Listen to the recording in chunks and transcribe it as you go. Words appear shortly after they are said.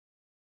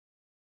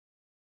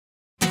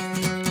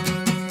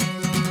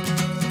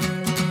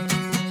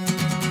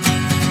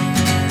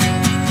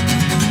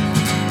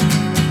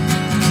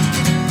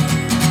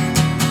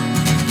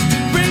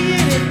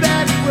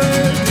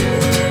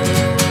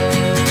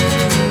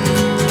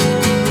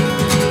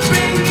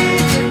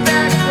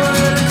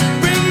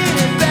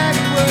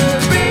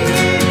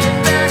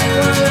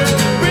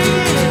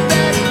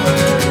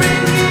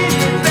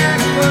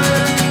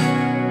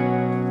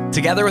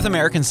Together with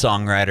American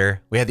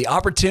songwriter, we had the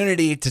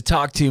opportunity to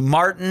talk to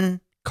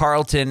Martin,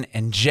 Carlton,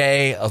 and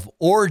Jay of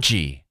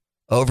Orgy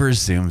over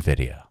Zoom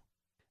video.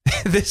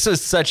 This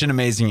was such an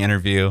amazing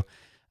interview.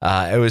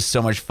 It was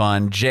so much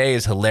fun. Jay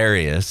is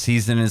hilarious.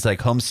 He's in his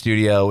home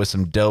studio with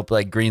some dope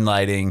green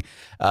lighting.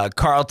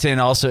 Carlton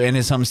also in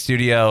his home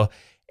studio,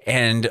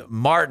 and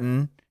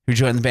Martin, who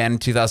joined the band in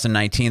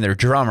 2019, their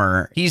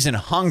drummer, he's in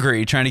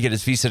Hungary trying to get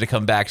his visa to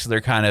come back. So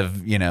they're kind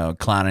of,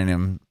 clowning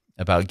him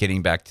about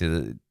getting back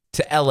to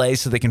LA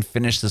so they can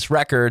finish this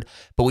record.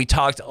 But we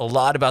talked a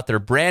lot about their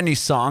brand new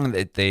song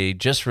that they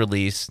just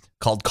released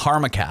called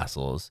Karma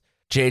Castles.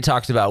 Jay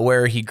talked about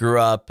where he grew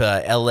up,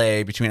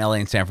 between LA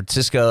and San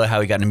Francisco,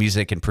 how he got into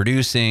music and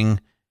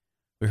producing.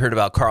 We heard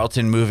about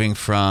Carlton moving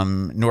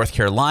from North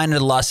Carolina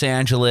to Los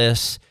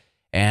Angeles,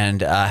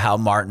 and how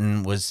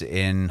Martin was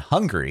in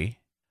Hungary.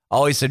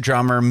 Always a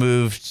drummer,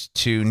 moved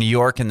to New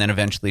York and then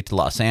eventually to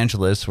Los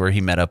Angeles, where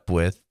he met up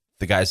with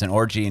the guys in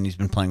Orgy, and he's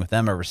been playing with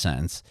them ever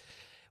since.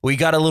 We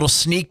got a little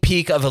sneak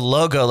peek of a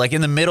logo.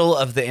 In the middle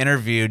of the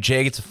interview,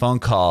 Jay gets a phone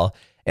call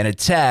and a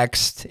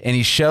text, and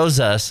he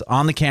shows us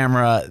on the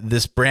camera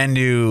this brand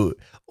new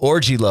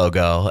Orgy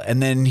logo.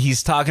 And then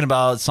he's talking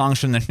about songs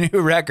from the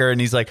new record,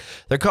 and he's like,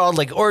 they're called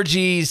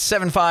Orgy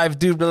 75,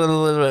 dude, blah,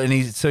 blah, blah. And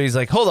he's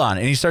like, hold on.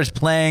 And he starts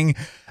playing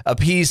a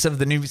piece of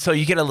the new, so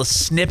you get a little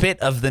snippet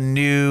of the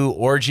new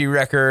Orgy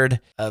record,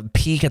 a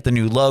peek at the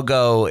new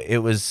logo. It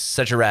was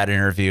such a rad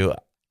interview.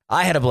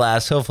 I had a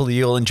blast. Hopefully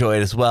you'll enjoy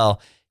it as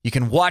well. You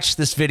can watch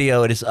this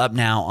video. It is up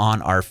now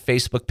on our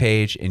Facebook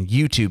page and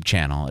YouTube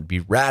channel. It'd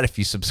be rad if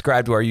you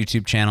subscribe to our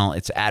YouTube channel.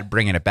 It's at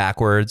Bringing It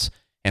Backwards,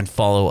 and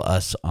follow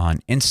us on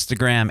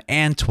Instagram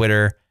and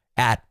Twitter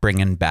at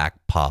Bringing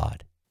Back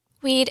Pod.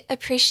 We'd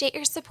appreciate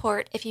your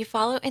support if you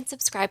follow and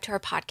subscribe to our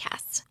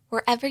podcast,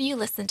 wherever you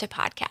listen to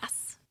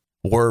podcasts.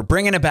 We're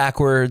Bringing It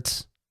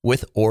Backwards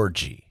with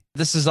Orgy.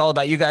 This is all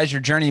about you guys, your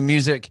journey in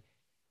music,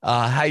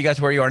 how you got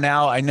to where you are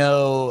now. I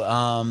know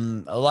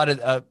a lot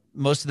of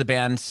most of the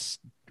bands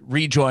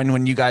rejoined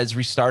when you guys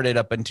restarted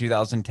up in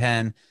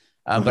 2010,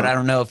 but I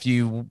don't know if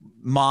you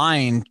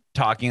mind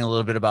talking a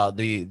little bit about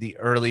the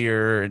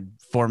earlier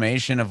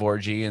formation of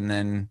Orgy, and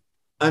then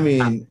I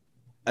mean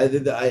there's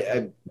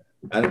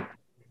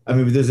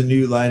a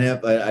new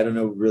lineup. I don't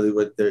know really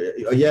what they're.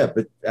 Oh yeah,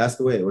 but ask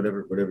away,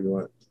 whatever you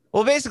want.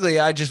 Well, basically,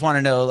 I just want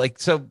to know,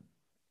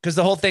 because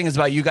the whole thing is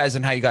about you guys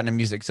and how you got into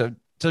music. So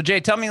Jay,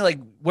 tell me,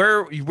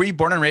 where were you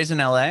born and raised in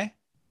LA?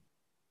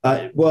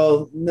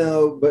 Well,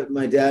 no, but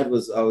my dad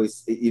was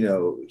always,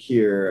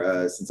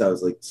 here since I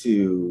was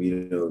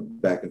 2,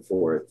 back and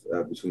forth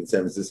between San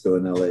Francisco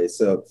and LA.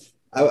 So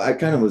I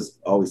kind of was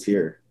always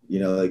here,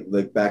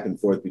 back and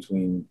forth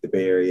between the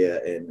Bay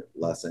Area and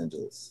Los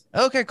Angeles.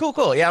 Okay,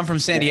 cool. Yeah, I'm from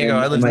San Diego.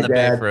 I lived in the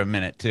Bay for a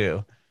minute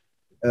too.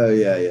 Oh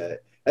yeah.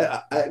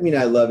 I mean,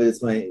 I love it.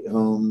 It's my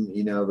home,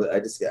 but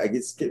I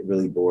just get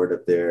really bored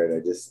up there, and I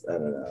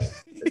don't know.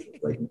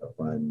 It's no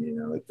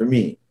fun, for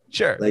me.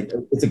 Sure.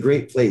 It's a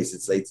great place.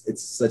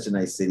 It's such a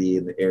nice city,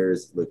 and the air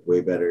is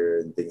way better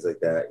and things like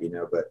that,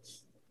 but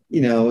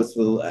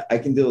it's I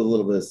can do a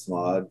little bit of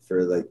smog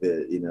for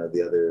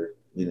the other,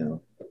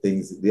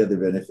 things, the other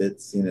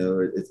benefits,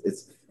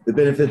 it's the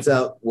benefits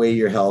outweigh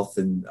your health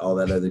and all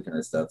that other kind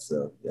of stuff.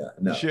 So yeah,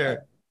 no.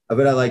 Sure.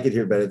 But I like it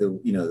here better.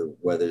 The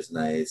weather's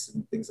nice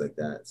and things like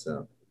that.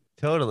 So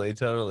totally.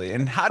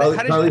 And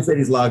Charlie said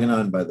he's logging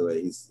on, by the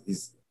way.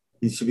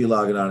 He should be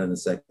logging on in a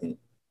second.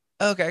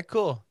 Okay,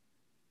 cool.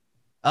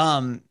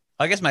 I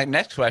guess my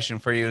next question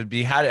for you would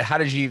be, how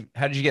did you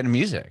get into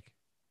music?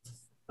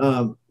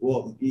 Well,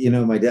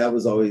 my dad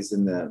was always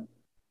in the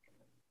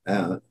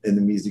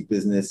music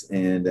business,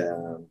 and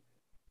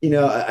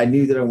I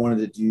knew that I wanted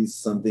to do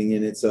something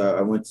in it, so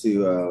I went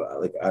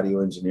to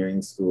audio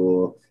engineering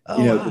school.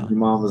 Wow. My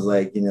mom was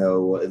like,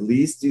 well, at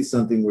least do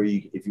something where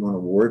if you want to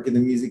work in the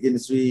music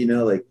industry,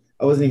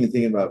 I wasn't even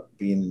thinking about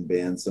being in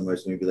bands so much,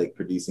 maybe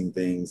producing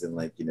things and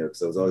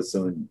because I was always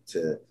so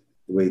into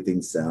the way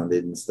things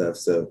sounded and stuff.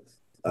 So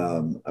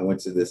I went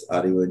to this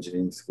audio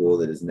engineering school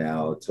that is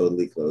now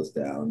totally closed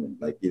down,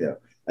 and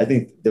I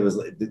think there was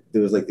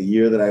the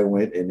year that I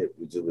went, and it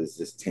was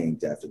just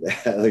tanked after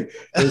that.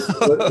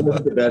 It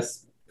wasn't the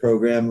best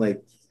program.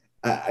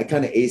 I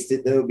kind of aced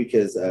it though,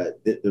 because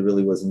there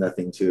really was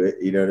nothing to it.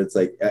 And it's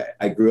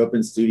I grew up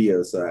in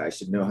studios, so I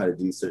should know how to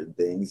do certain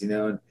things.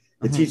 And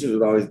the teachers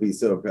would always be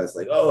so impressed,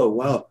 oh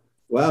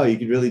wow, you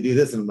could really do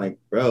this. And I'm like,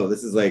 bro,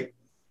 this is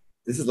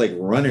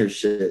runner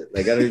shit.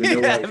 I don't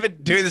even know. I've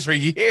been doing this for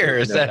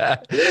years.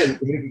 Yeah, you can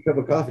make a cup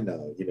of coffee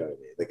now. You know what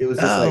I mean? It was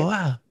just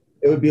wow.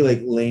 It would be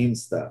lame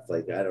stuff.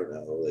 I don't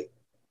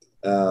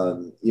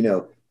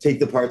know, take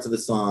the parts of the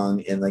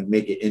song and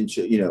make it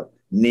intro,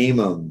 name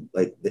them,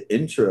 the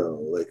intro,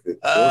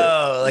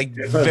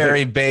 the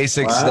very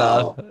basic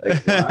stuff.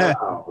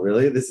 Wow,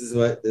 really? This is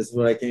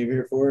what I came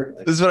here for?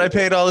 This is what I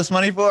paid all this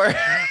money for?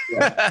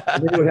 Yeah.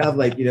 And they would have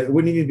it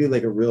wouldn't even be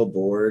a real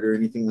board or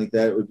anything like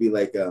that. It would be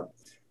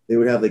they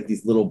would have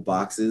these little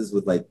boxes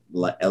with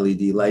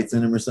LED lights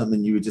in them or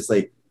something. You would just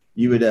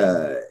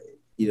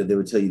they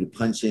would tell you to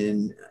punch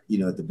in,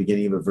 at the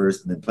beginning of a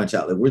verse and then punch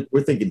out. Like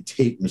we're thinking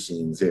tape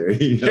machines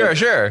here.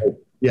 Sure.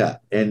 Yeah,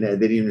 and they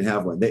didn't even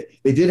have one. They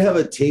did have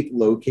a tape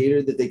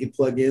locator that they could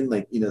plug in,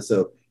 like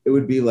so it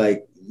would be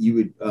like you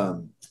would.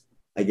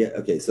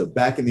 So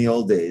back in the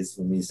old days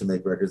when we used to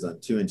make records on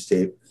 2-inch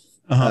tape,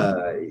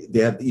 they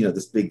have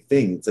this big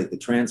thing. It's like the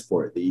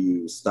transport that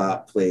you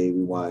stop, play,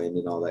 rewind,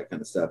 and all that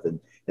kind of stuff. And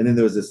then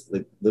there was this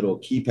like little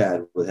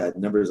keypad that had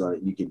numbers on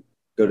it. You could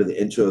go to the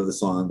intro of the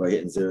song by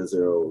hitting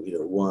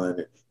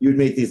 001. You would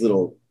make these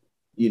little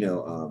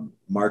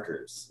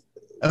markers.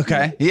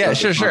 Okay. Yeah.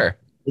 Sure.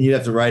 You'd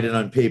have to write it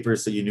on paper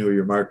so you knew where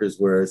your markers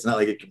were. It's not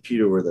like a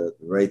computer where they're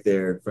right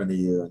there in front of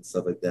you and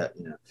stuff like that.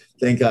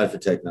 Thank God for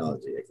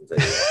technology. I can tell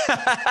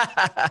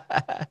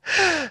you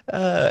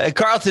that.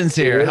 Carlton's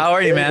here. How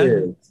are you,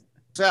 man?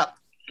 What's up?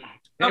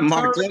 Hey,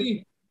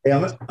 Marty. Hey,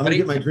 I'm gonna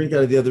get my drink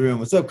out of the other room.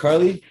 What's up,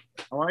 Carly?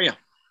 How are you?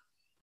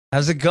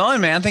 How's it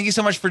going, man? Thank you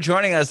so much for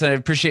joining us. I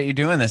appreciate you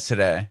doing this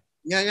today.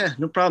 Yeah,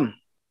 no problem.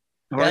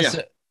 How are you?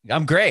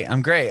 I'm great.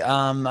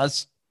 I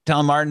was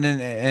telling Martin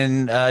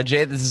and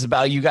Jay, this is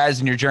about you guys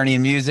and your journey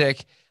in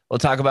music. We'll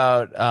talk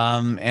about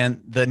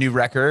and the new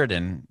record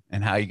and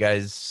how you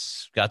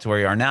guys got to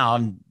where you are now.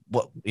 And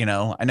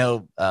I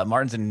know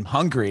Martin's in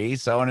Hungary,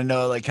 so I want to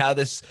know like how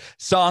this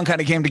song kind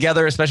of came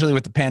together, especially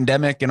with the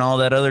pandemic and all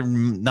that other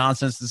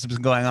nonsense that's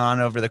been going on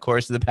over the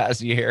course of the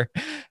past year.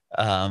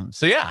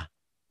 Yeah.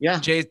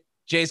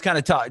 Jay's kind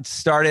of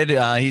started.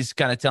 He's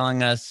kind of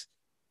telling us,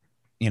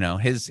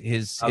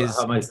 his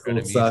how my school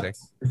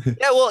sucks.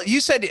 Yeah, well, you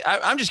said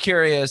I'm just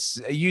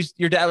curious.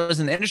 Your dad was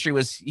in the industry.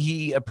 Was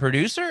he a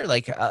producer?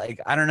 Like I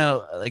don't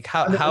know. Like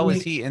how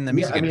was he in the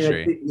music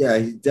industry?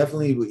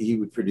 He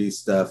would produce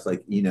stuff.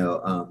 Like he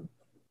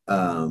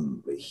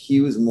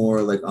was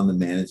more like on the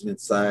management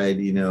side.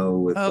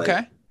 With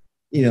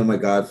my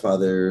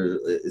godfather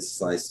is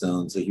Sly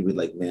Stone, so he would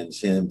like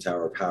manage him,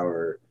 Tower of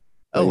Power.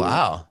 Oh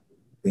wow.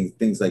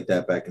 Things like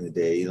that back in the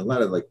day. A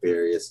lot of like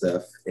various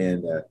stuff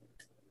and.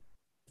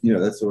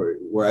 That's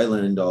where I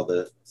learned all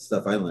the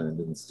stuff I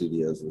learned in the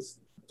studios was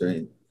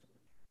during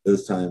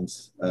those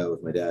times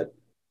with my dad.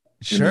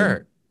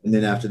 Sure. And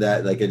then after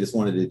that, like I just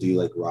wanted to do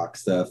like rock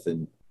stuff,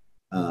 and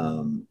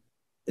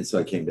so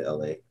I came to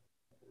LA.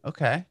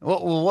 Okay.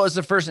 Well, what was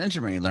the first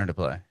instrument you learned to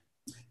play?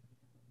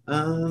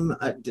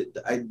 I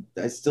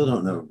still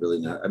don't know really.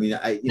 Not. I mean,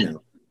 I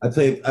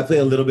play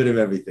a little bit of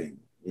everything.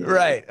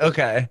 Right.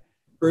 Okay.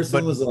 First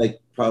one was like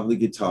probably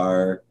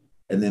guitar.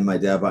 And then my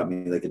dad bought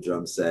me like a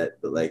drum set,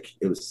 but like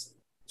it was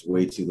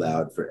way too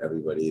loud for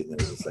everybody. And it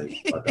was just like,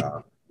 fuck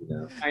off,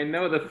 I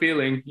know the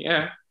feeling.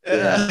 Yeah.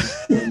 Yeah,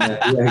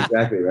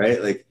 exactly.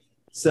 Right. Like,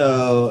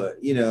 so,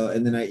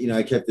 and then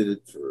I kept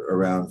it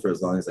around for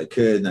as long as I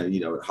could. And I,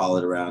 would haul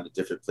it around to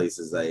different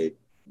places I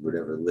would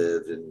ever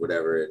lived and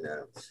whatever. And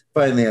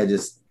finally I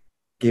just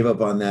gave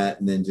up on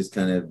that and then just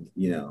kind of,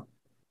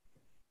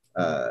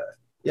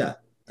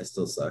 I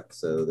still suck.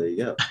 So there you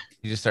go.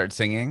 You just started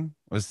singing?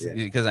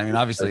 Because I mean,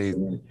 obviously,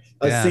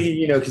 I was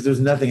singing, because there's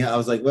nothing. I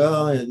was like,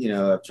 well,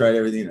 I've tried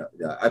everything.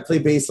 I play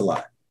bass a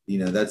lot.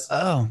 That's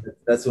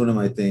one of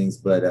my things.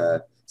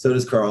 But so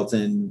does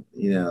Carlton.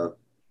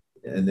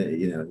 And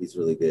then, he's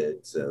really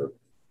good. So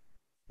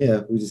yeah,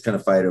 we just kind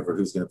of fight over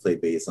who's going to play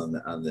bass on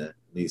the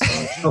new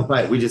song. No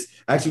fight. We do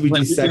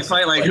sections.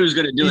 Fight like who's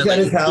going to do it. He's at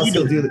his house.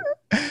 He'll do it.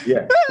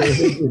 Yeah,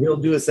 he'll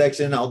do a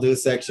section. I'll do a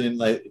section.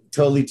 Like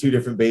totally two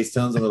different bass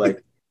tones. And we're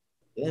like.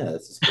 Yeah,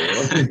 this is cool.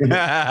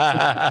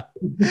 I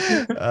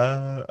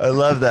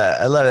love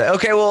that.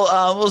 Okay,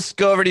 well, we'll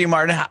go over to you,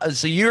 Martin.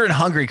 So you're in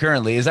Hungary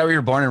currently. Is that where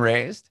you're born and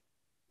raised?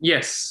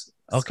 Yes.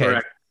 Okay.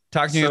 Correct.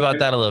 Talk to me about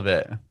that a little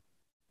bit.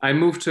 I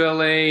moved to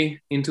LA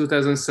in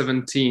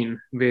 2017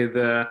 with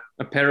a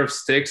pair of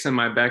sticks and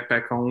my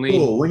backpack only.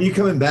 Cool. When are you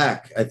coming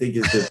back? I think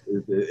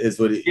is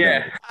what it.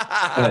 Yeah.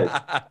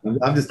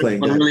 I'm just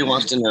playing. One really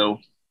wants to know.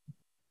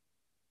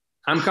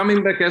 I'm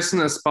coming back as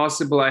soon as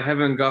possible. I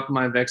haven't got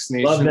my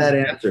vaccination. Love that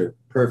answer.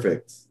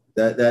 Perfect.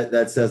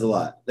 That says a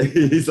lot.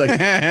 He's like,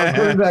 I'm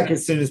coming back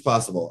as soon as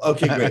possible.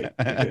 Okay, great.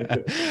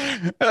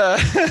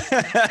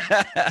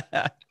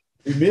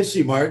 We miss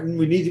you, Martin.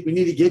 We need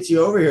to get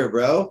you over here,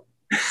 bro.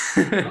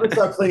 I'm gonna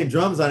start playing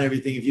drums on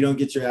everything if you don't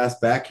get your ass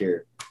back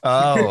here.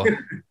 Oh,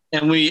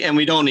 and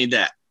we don't need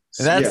that.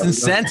 That's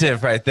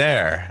incentive right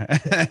there.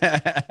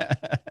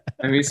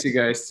 I miss you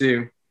guys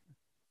too.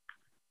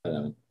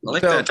 I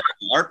like that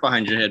art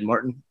behind your head,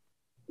 Martin.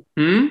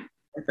 I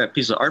like that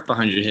piece of art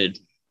behind your head.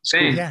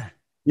 Same.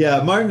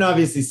 Yeah, Martin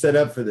obviously set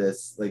up for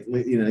this. Like,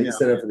 he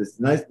set up for this.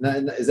 Nice.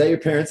 Is that your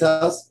parents'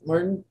 house,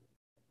 Martin?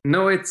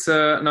 No, it's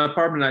an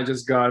apartment I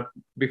just got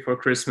before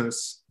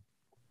Christmas.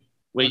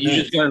 Wait, you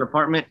just got an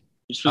apartment?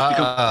 You're supposed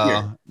to come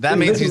here. That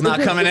means he's not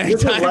coming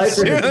anytime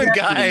soon,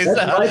 guys.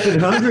 That's life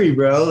in Hungary,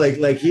 bro.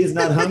 Like he is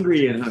not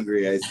hungry in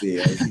Hungary. I see.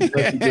 He's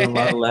doing a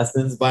lot of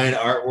lessons, buying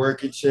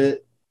artwork and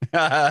shit.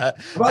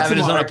 Having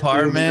his own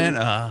apartment.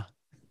 All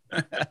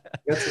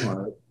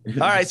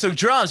right, so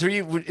drums.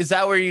 Is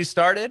that where you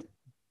started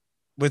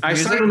with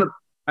music?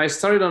 I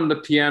started on the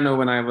piano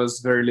when I was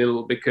very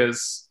little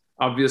because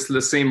obviously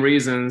the same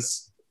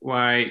reasons.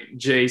 why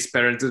Jay's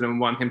parents didn't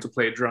want him to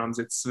play drums.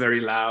 It's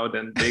very loud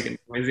and big and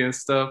noisy and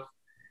stuff.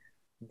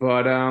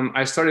 But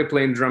I started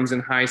playing drums in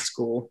high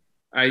school.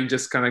 I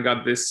just kind of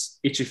got this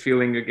itchy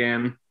feeling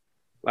again,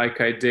 like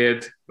I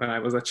did when I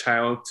was a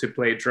child, to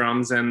play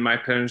drums. And my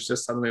parents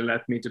just suddenly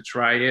let me to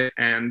try it.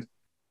 And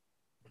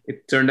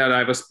it turned out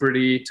I was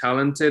pretty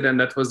talented. And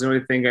that was the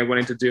only thing I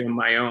wanted to do on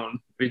my own,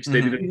 which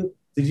they didn't.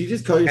 Did you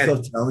just call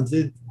yourself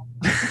talented?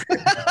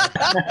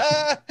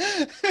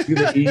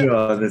 The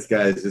ego on this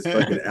guy is just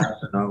fucking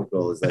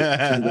astronomical. It's like,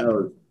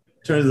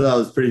 turns out it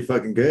was pretty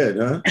fucking good,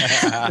 huh?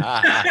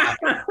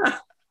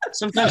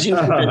 Sometimes you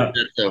need to do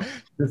that,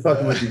 Just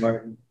fucking with you,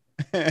 Martin.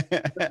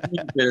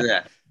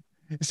 though.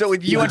 So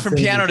you went from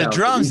piano to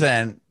drums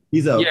then.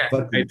 He's a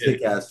fucking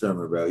kick-ass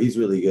drummer, bro. He's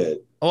really good.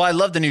 Oh, I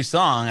love the new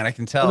song, and I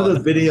can tell. Some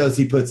of those videos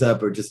he puts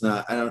up are just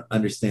not, I don't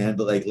understand,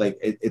 but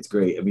it's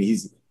great. I mean,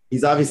 he's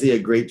obviously a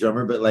great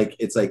drummer, but like,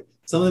 it's like,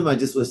 some of them I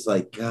just was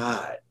like,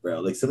 God,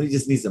 bro, like somebody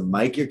just needs to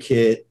mic your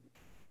kit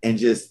and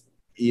just,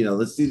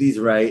 let's do these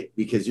right,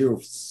 because you're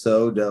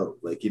so dope.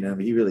 Like, I mean,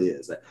 he really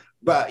is.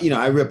 But,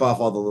 I rip off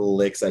all the little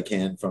licks I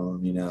can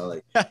from him,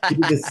 like he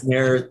did this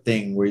snare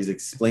thing where he's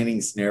explaining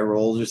snare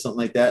rolls or something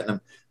like that. And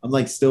I'm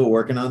like still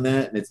working on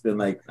that. And it's been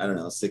like, I don't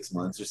know, 6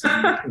 months or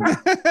something.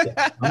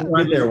 I've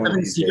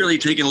been secretly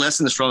taking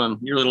lessons from him.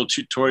 Your little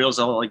tutorials,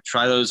 I'll like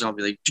try those and I'll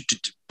be like,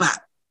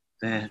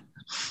 man.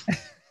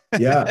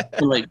 Yeah.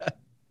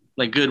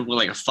 Like good,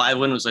 like a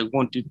 5-1 was like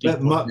 1, 2, 3.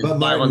 But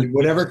Martin,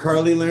 whatever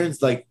Carly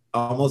learns, like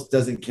almost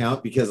doesn't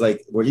count, because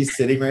like where he's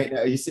sitting right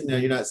now,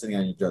 you're not sitting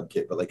on your drum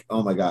kit, but like,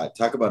 oh my God,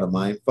 talk about a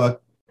mind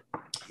fuck.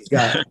 He's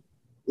got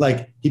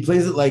like, he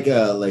plays it like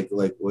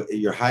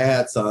your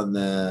hi-hats on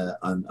the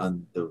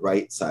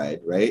right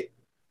side, right?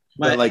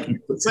 But like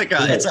it's like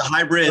it's a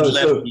hybrid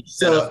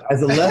so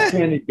as a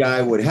left-handed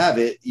guy would have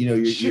it,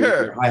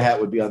 your hi-hat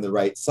would be on the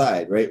right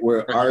side, right?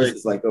 Where ours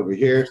is like over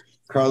here,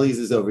 Carly's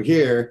is over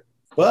here,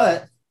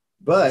 but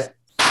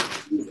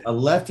a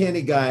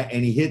left-handed guy,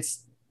 and he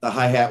hits the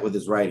hi-hat with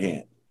his right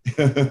hand.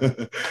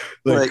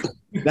 Like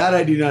that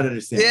I do not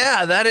understand.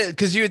 Yeah, that is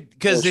because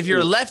if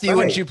you're lefty,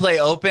 wouldn't you play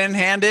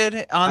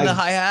open-handed on the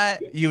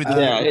hi-hat? You would.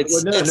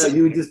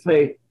 You would just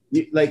play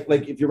like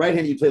if you're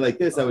right-handed, you play like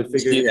this. I would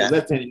figure if you're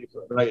left-handed, you're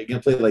gonna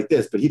play like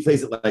this. But he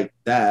plays it like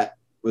that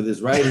with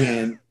his right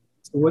hand.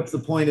 So what's the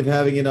point of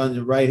having it on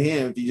your right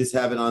hand if you just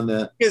have it on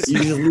the? You just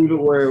leave it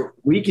where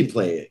we can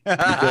play it.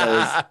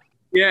 Because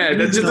yeah,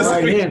 that's just the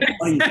right hand.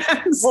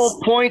 The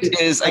whole point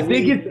is, I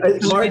think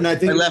it's Martin. I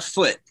think my left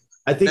foot.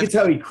 I think it's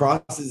how he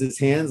crosses his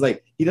hands.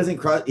 Like he doesn't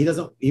cross.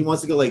 He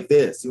wants to go like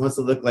this. He wants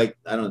to look like,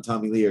 I don't know,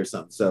 Tommy Lee or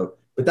something. So,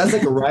 but that's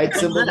like a ride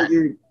cymbal that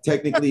you're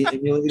technically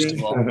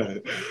emulating.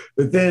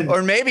 But then,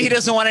 or maybe he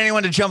doesn't want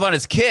anyone to jump on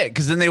his kit,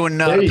 because then they wouldn't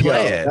know how to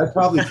play it. That's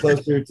probably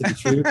closer to the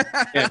truth.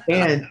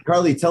 And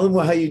Carly, tell him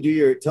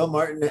tell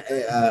Martin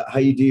how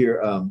you do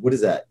your what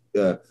is that?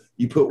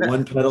 You put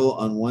one pedal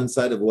on one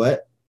side of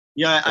what?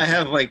 Yeah, I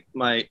have like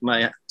my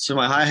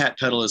hi-hat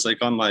pedal is like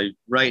on my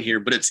right here,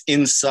 but it's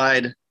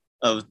inside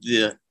of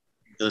the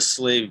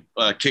slave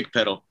kick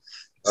pedal.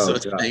 So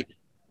it's like,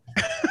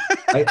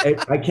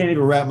 I can't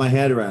even wrap my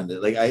head around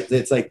it. Like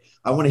it's like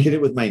I want to hit it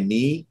with my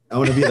knee. I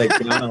want to be like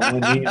down on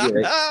one knee.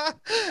 Like,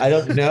 I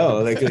don't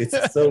know. Like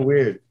it's so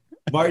weird.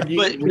 Martin, you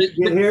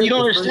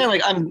don't understand.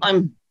 Like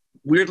I'm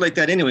weird like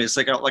that anyway. It's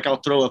like I'll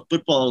throw a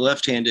football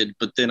left-handed,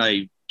 but then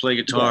I play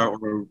guitar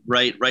or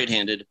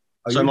right-handed.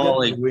 Oh, so I'm all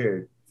like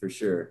weird. For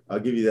sure. I'll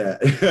give you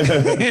that.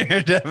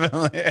 You're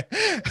definitely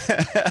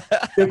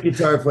good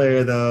guitar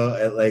player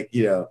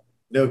though.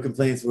 No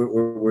complaints.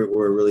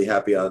 We're really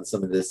happy on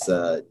some of this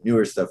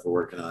newer stuff we're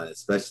working on,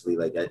 especially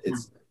like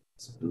it's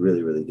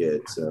really, really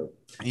good. So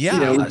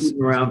yeah, we keep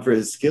him around for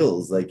his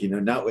skills. Like,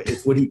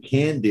 it's what he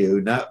can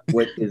do, not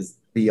what is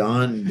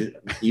beyond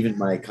even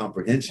my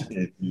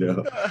comprehension.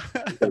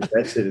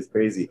 That shit is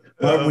crazy.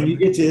 When you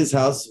get to his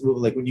house,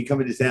 like when you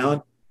come into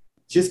town,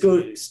 just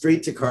go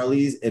straight to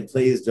Carly's and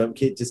play his drum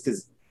kit, just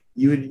because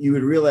you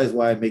would realize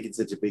why I'm making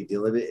such a big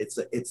deal of it. It's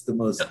the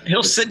most.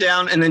 He'll sit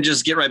down and then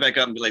just get right back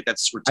up and be like,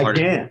 "That's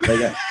retarded."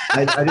 I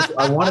can't.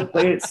 I want to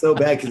play it so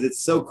bad because it's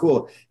so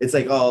cool. It's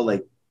like all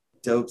like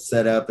dope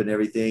setup and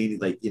everything.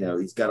 Like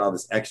he's got all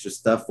this extra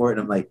stuff for it,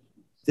 and I'm like,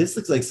 this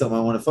looks like something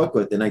I want to fuck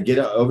with. And I get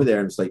over there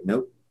and it's like,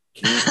 nope.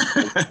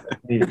 Can't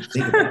even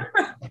think about it.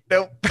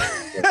 Nope.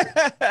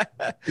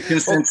 The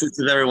consensus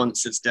of everyone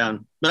sits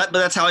down, but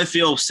that's how I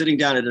feel sitting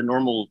down at a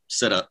normal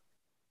setup.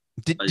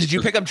 Did you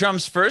pick up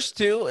drums first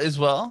too, as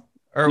well,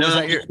 or no? Was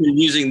that I've been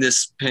using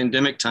this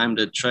pandemic time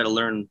to try to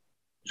learn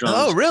drums.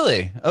 Oh,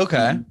 really? Okay.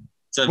 Mm-hmm.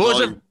 So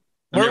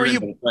where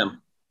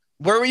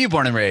were you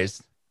born and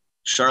raised?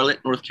 Charlotte,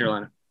 North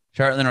Carolina.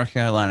 Charlotte, North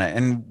Carolina.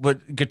 And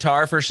what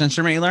guitar first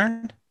instrument you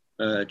learned?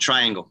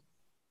 Triangle.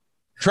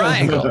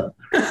 Triangle.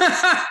 That's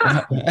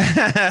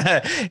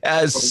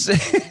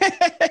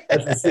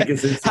the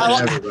sickest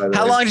instrument ever, by the way.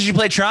 How long did you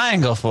play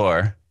triangle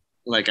for?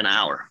 Like an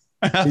hour.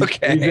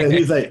 Okay.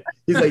 He's like,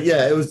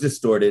 yeah, it was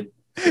distorted.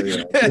 So,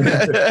 yeah.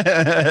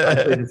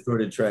 I played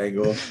distorted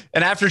triangle.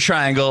 And after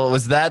triangle,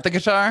 was that the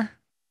guitar?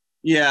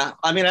 Yeah,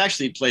 I mean, I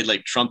actually played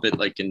like trumpet,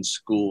 like in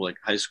school, like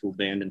high school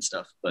band and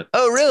stuff. But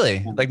Oh,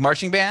 really? Like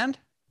marching band?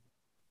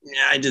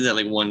 yeah, I did that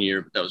like 1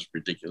 year, but that was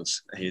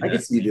ridiculous. I hated I that.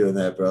 can see you doing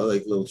that, bro.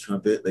 Like little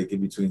trumpet, like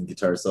in between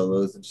guitar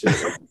solos and shit.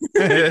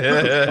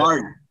 Trumpet's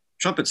hard.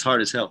 Trumpet's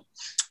hard as hell.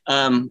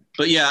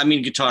 But yeah, I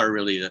mean, guitar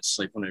really. That's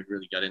like when I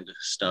really got into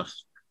stuff.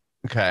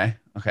 Okay.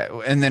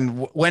 And then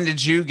when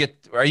did you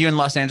are you in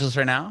Los Angeles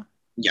right now?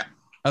 Yeah.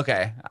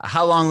 Okay.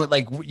 How long,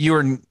 like you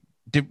were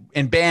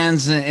in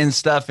bands and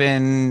stuff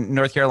in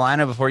North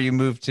Carolina before you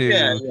moved to,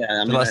 I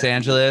to mean, Los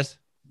Angeles?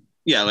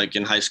 Yeah, like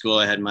in high school,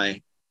 I had my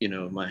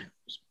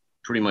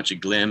pretty much a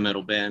glam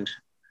metal band.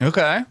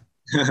 Okay.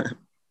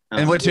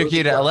 And what took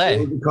you to LA? What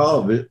would you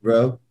call it,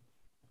 bro?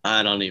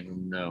 I don't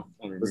even know.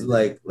 Was it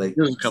like there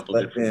was a couple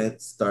different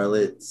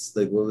Starlets?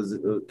 Like what was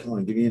it? Come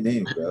on, give me a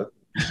name, bro.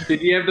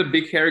 Did you have the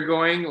big hair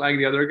going like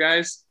the other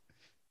guys?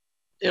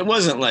 It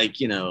wasn't like,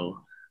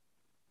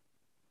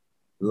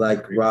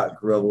 like Rock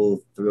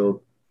Rebel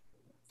Thrill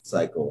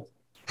Cycle.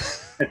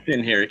 That's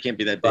in here. It can't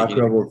be that big. Rock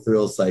Rebel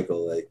Thrill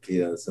Cycle, like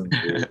some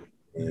weird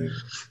name.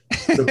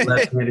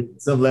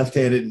 Some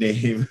left-handed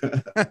name.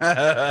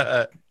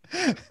 Well,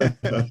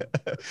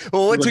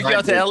 what took you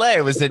out to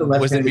LA? Was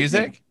it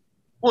music? Name.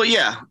 Well,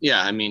 yeah.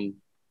 I mean,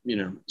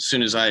 as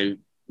soon as I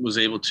was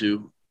able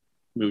to,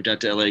 moved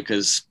out to LA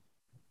because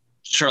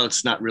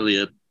Charlotte's not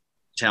really a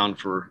town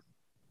for,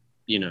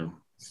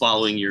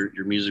 following your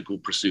musical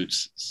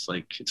pursuits. It's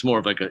like, it's more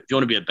of like if you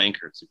want to be a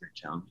banker, it's a great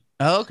town.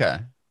 Oh, okay.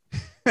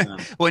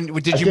 When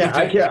did you move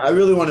I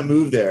really want to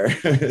move there.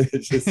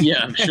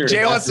 Yeah, I'm sure.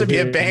 Jay wants to be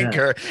a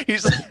banker.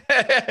 He's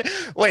like,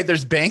 wait,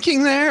 there's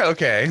banking there?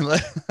 Okay.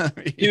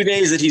 2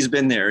 days that he's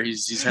been there,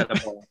 he's had a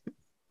ball.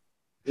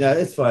 Yeah,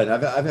 it's fun.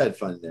 I've had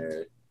fun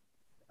there.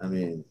 I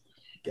mean,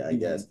 yeah, I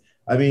guess.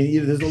 I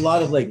mean, there's a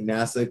lot of like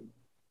NASA.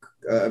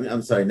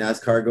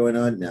 NASCAR going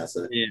on.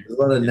 NASA. Yeah. There's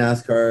a lot of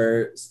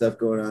NASCAR stuff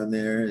going on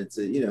there. It's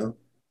a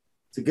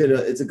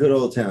good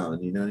old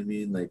town. You know what I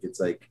mean? Like it's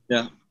like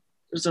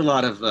there's a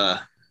lot of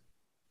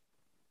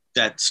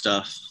that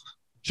stuff.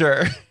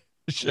 Sure.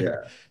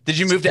 Yeah. Did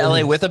you move to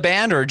LA with a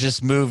band or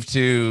just move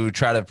to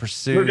try to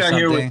pursue Moved down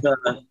something?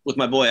 here with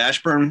my boy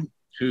Ashburn,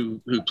 who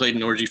played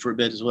in Orgy for a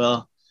bit as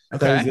well. I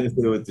thought he was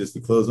gonna say with just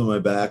the clothes on my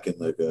back and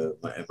like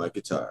my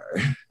guitar.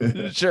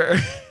 Sure.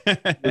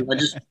 I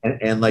just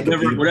and like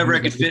whatever I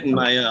could fit in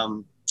my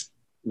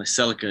my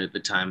Celica at the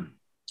time,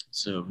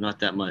 so not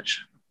that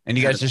much. And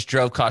you guys just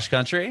drove cross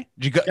country?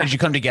 Did you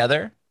come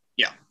together?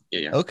 Yeah.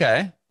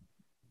 Okay.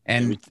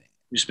 And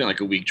we spent like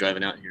a week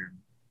driving out here.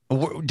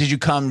 Did you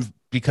come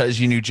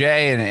because you knew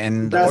Jay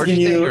and the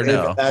Orgy thing, or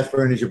no?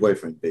 Ashburn is your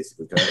boyfriend,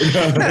 basically. No.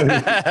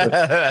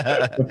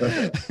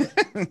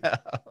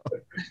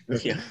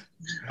 Yeah.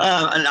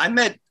 And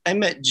I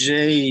met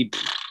Jay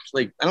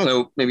like, I don't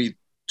know, maybe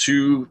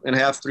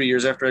 2.5, 3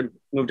 years after I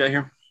moved out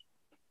here.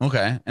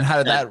 Okay. And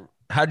how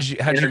did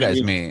you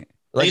guys meet?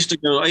 Like,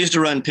 I used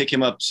to run and pick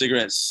him up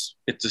cigarettes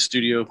at the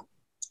studio.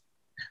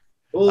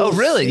 Oh,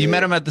 really? You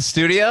met him at the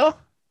studio?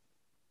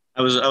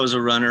 I was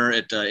a runner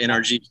at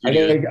NRG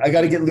studio. I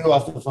got to get Lou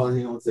off the phone.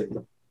 Hang on 1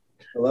 second.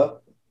 Hello?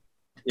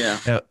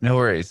 Yeah. No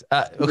worries.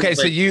 Okay.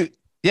 So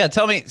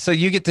tell me, so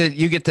you get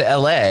to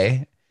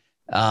LA,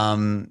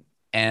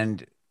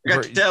 and I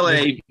got to LA.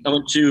 I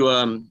went to,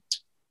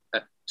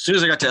 as soon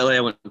as I got to LA,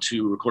 I went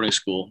to recording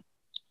school.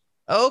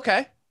 Oh,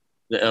 okay.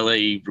 The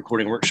LA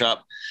recording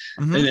workshop.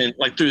 Mm-hmm. And then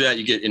like through that,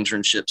 you get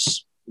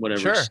internships,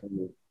 whatever. Sure.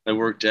 So I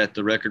worked at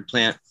the record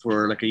plant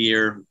for like a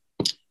year.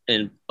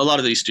 And a lot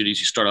of these studios,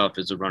 you start off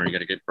as a runner, you got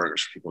to get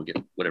burgers for people, get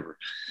whatever.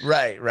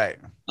 Right.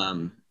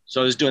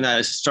 So I was doing that.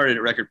 I started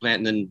at record plant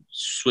and then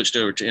switched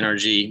over to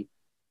NRG.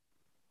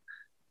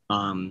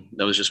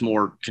 That was just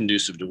more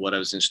conducive to what I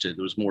was interested in.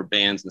 There was more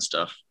bands and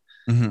stuff.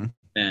 Mm-hmm.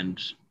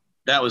 And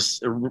that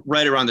was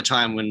right around the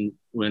time when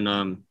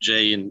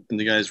Jay and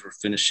the guys were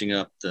finishing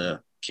up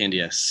the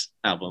Candy S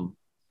album.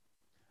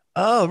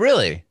 Oh,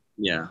 really?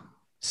 Yeah.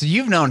 So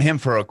you've known him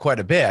for quite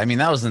a bit. I mean,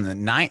 that was in the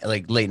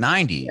late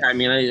 90s. Yeah, I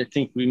mean, I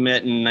think we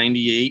met in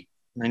 98,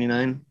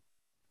 99.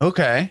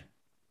 Okay.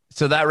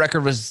 So that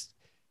record was,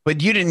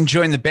 but you didn't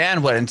join the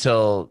band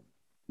until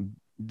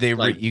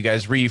you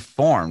guys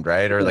reformed,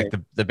 right? Or like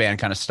the band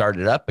kind of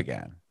started up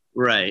again.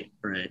 Right.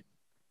 Okay.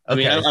 I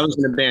mean, I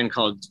was in a band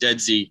called Dead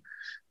Z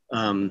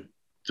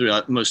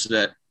throughout most of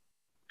that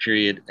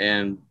period.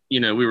 And,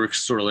 we were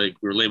sort of like,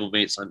 we were label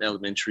mates on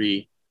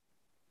Elementary.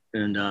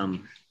 And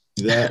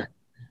that.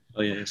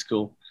 Oh yeah, it's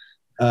cool.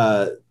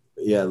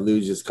 Yeah, Lou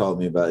just called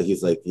me about it.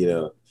 He's like,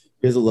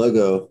 here's a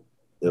logo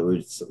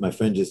that my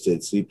friend just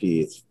did,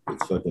 Sleepy. It's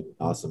fucking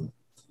awesome.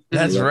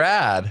 That's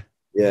rad.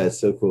 Yeah,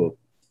 it's so cool.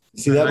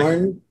 You see that,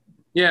 Martin?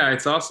 Yeah,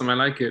 it's awesome. I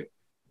like it.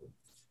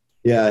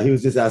 Yeah, he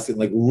was just asking,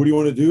 like, what do you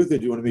want to do with it?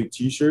 Do you want to make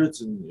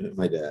t-shirts? And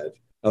my dad.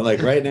 I'm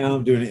like, right now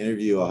I'm doing an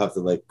interview. I'll have to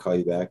like call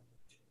you back.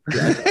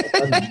 Yeah,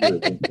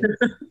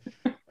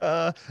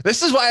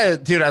 This is why,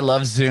 dude, I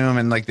love Zoom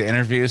and like the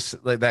interviews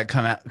like that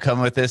come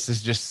with this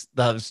is just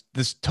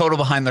this total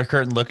behind the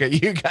curtain look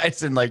at you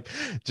guys and like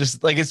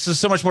just like it's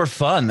just so much more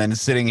fun than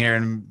sitting here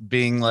and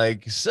being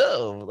like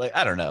so like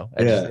I don't know.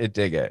 I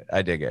dig it.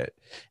 I dig it,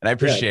 and I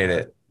appreciate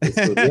it.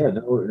 So, yeah,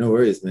 no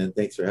worries, man.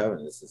 Thanks for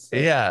having us.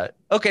 Yeah.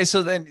 Okay. So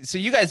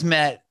you guys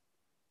met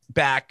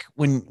back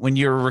when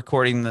you were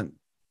recording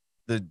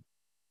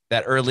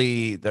the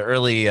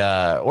early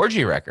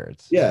Orgy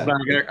records. Yeah.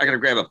 I gotta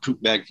grab a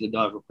poop bag for the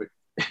dog real quick.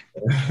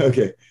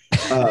 Okay.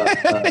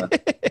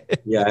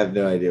 Yeah, I have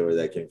no idea where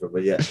that came from,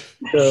 but yeah.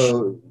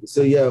 So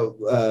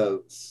yeah.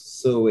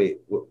 So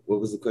wait, what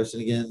was the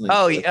question again?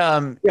 Like,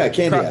 yeah,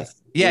 Candy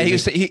Ass. Yeah, he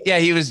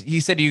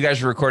said you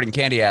guys were recording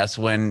Candy Ass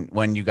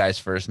when you guys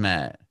first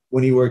met.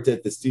 When he worked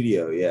at the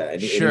studio, yeah.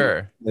 And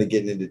sure. Like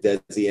getting into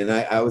Deadsy, and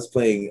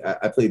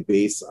I played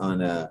bass on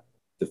the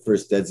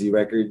first Deadsy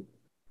record.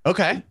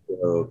 Okay.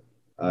 So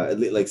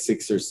like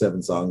 6 or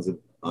 7 songs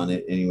on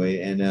it anyway,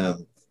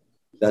 and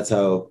that's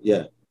how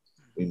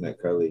we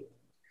met Carly.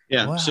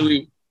 Yeah. Wow. So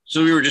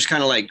we were just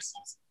kind of like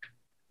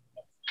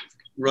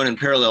running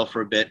parallel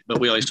for a bit,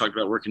 but we always talked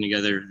about working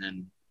together. And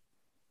then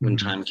when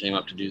time came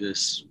up to do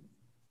this,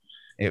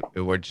 it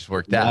just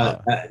worked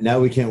out. Now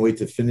we can't wait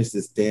to finish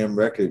this damn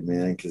record,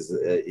 man, because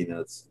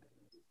it's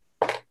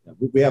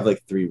we have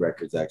like 3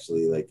 records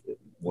actually. Like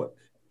we're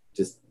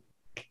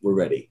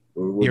ready.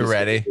 You're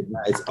ready.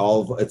 It's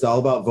all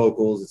about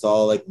vocals. It's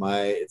all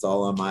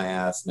on my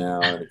ass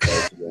now. And it's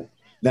like,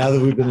 now that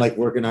we've been like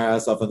working our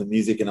ass off on the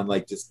music, and I'm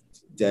like just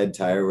dead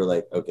tired. We're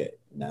like, okay,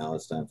 now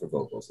it's time for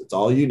vocals. It's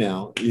all you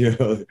now.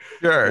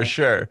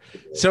 Sure.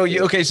 So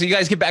you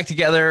guys get back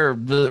together,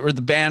 or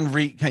the band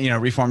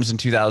reforms in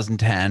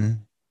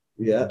 2010.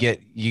 Yeah.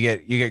 You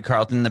get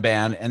Carlton in the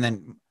band, and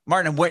then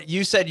Martin, what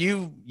you said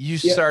you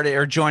started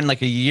or joined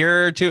like a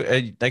year or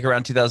two, like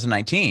around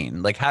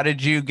 2019. Like, how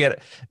did you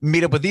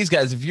meet up with these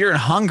guys? If you're in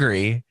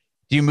Hungary,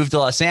 do you move to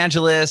Los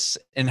Angeles?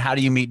 And how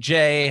do you meet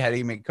Jay? How do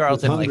you meet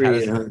Carlton?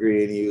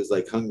 Hungry, and he was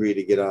like hungry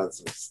to get on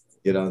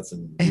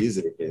some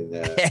music. And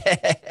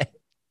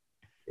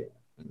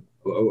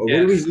what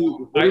do we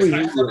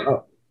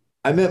do?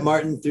 I met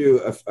Martin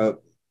through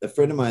a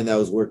friend of mine that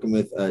was working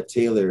with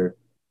Taylor.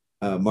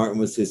 Martin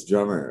was his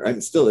drummer. I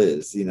mean, still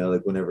is,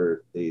 like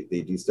whenever they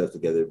do stuff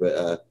together.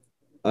 But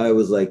I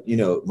was like,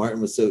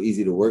 Martin was so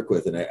easy to work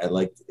with, and I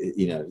liked,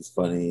 he's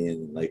funny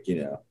and like,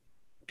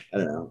 I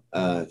don't know,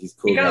 he's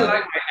cool. You kind of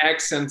like my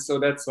accent, so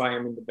that's why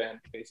I'm in the band,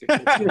 basically.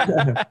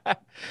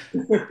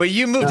 But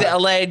you moved to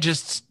LA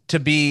just to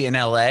be in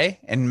LA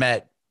and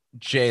met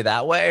Jay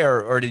that way,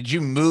 or did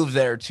you move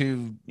there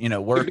to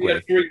work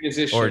with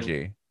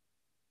Orgy?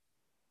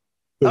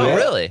 Oh,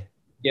 really?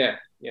 Yeah.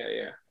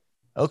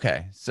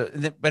 Okay. So,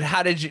 but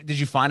how did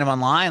you find him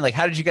online? Like,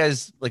 how did you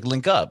guys like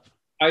link up?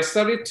 I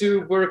started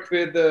to work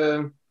with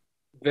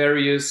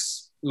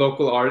various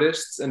local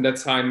artists, and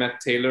that's how I met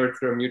Taylor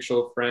through a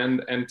mutual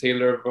friend. And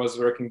Taylor was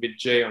working with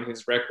Jay on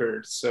his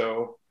record,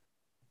 so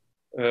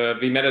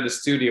we met at the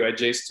studio, at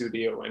Jay's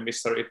studio, and we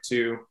started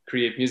to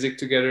create music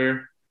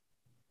together.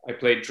 I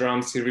played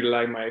drums. He really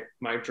liked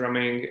my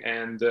drumming,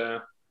 and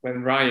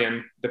when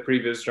Ryan, the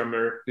previous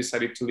drummer,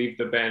 decided to leave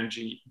the band,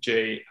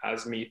 Jay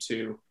asked me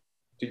to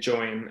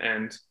join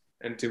and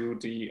do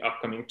the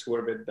upcoming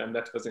tour with them.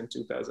 That was in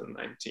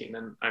 2019,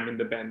 and I'm in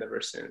the band ever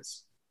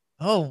since.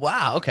 Oh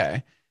wow,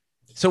 okay.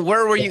 So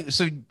where were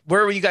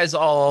you guys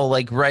all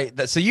like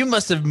so you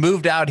must have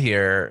moved out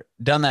here,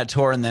 done that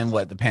tour, and then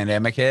the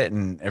pandemic hit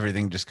and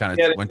everything just kind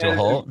of went to a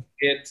halt?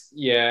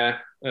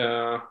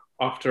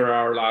 After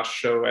our last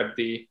show at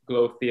the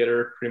Glow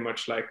Theater, pretty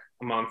much like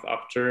a month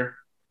after,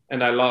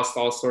 and I lost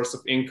all sorts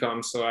of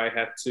income, so I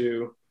had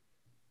to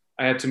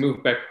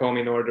move back home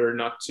in order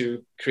not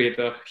to create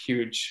a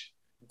huge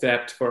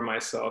debt for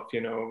myself,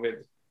 with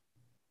a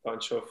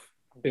bunch of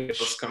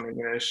bills coming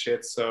in and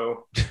shit.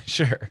 So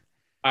sure.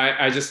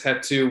 I just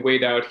had to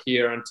wait out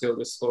here until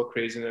this whole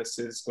craziness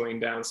is going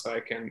down so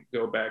I can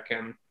go back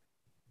and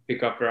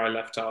pick up where I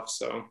left off.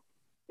 So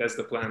that's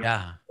the plan.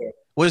 Yeah.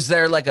 Was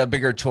there like a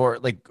bigger tour,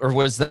 or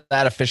was that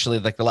officially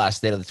like the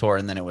last date of the tour,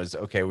 and then it was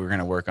okay, we're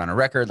gonna work on a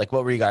record? Like,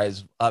 what were you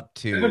guys up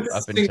to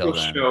up until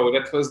then? Show.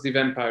 That was the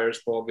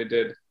Vampires Ball we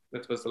did.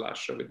 That was the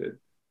last show we did.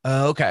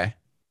 Oh, okay.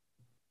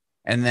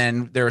 And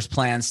then there was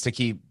plans to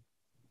keep.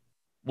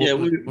 Yeah,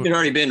 we'd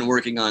already been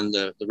working on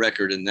the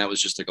record, and that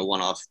was just like a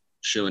one-off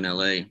show in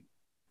LA.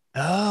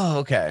 Oh,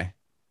 okay.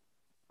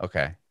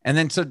 And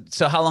then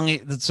so how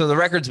long? So the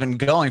record's been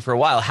going for a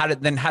while. How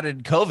did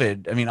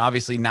COVID? I mean,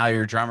 obviously now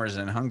you're drummers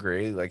in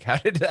Hungary. Like, how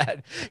did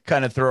that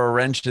kind of throw a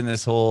wrench in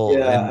this whole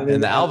in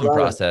the album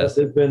process?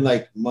 There's been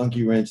like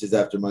monkey wrenches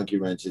after monkey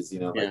wrenches.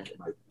 Like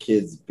my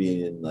kids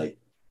being in like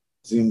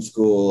Zoom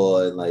school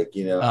and like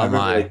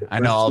I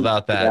know all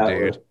about that,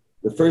 dude.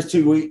 The first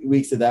 2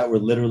 weeks of that were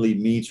literally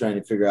me trying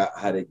to figure out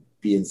how to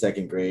be in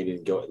second grade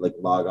and go like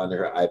log onto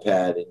her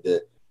iPad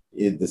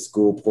and the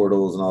school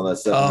portals and all that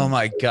stuff. Oh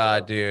my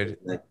God, dude.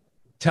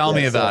 Tell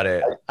me about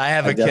it. I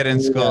have a kid in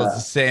school. It's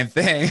the same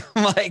thing.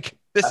 I'm like,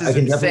 This is I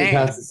can definitely insane.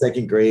 pass the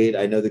second grade.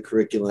 I know the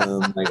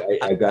curriculum. Like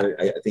I got it.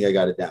 I think I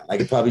got it down. I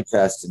could probably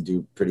test and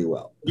do pretty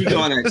well. You go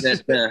on that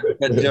Jeff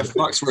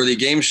Foxworthy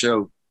game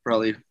show,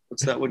 probably.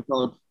 What's that one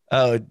called?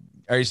 Oh,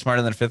 are you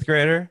smarter than a fifth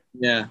grader?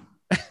 Yeah.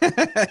 I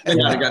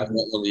haven't gotten to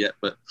that level yet,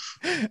 but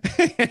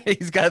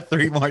He's got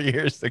 3 more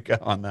years to go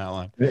on that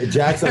one.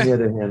 Jack's on the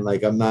other hand,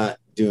 like I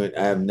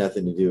have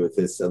nothing to do with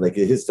this. So like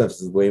his stuff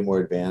is way more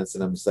advanced,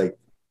 and I'm just like,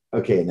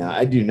 okay, now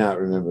I do not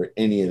remember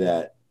any of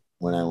that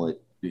when I went,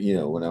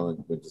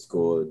 went to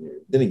school. And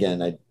then again,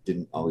 I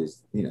didn't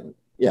always,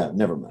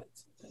 never mind.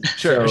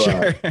 Sure, So,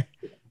 sure.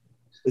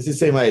 Let's just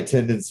say my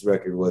attendance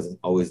record wasn't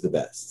always the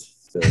best.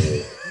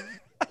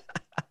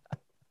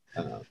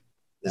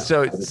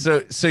 So,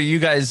 So you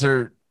guys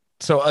are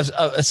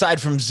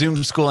aside from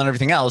Zoom school and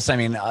everything else, I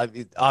mean,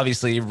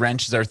 obviously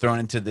wrenches are thrown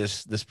into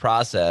this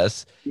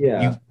process.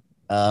 yeah.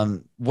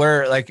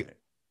 Where like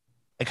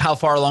how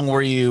far along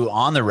were you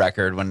on the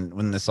record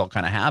when this all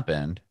kind of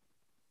happened?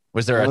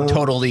 Was there a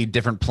totally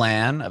different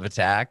plan of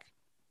attack?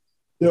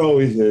 There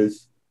always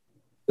is.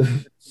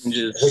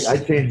 just, I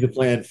change the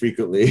plan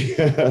frequently.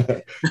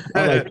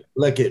 I'm like,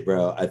 look it,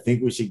 bro. I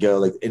think we should go.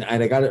 Like, and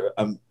I got it.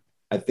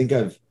 I think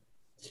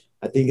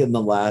in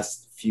the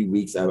last few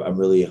weeks, I'm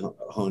really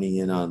honing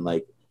in on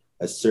like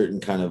a certain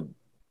kind of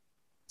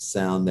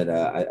sound that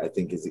I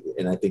think is,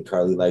 and I think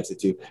Carly likes it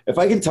too. If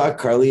I can talk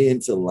Carly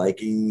into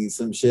liking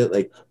some shit,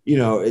 like,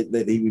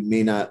 that he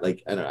may not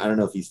like, I don't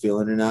know if he's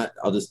feeling it or not.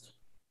 I'll just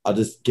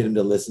get him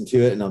to listen to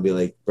it, and I'll be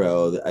like,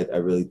 bro, I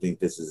really think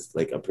this is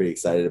like, I'm pretty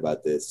excited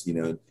about this.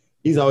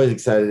 He's always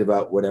excited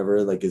about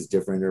whatever like is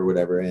different or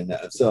whatever. And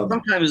so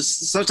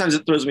sometimes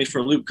it throws me for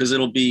a loop because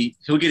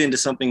he'll get into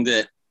something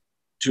that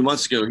 2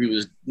 months ago he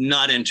was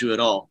not into at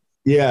all.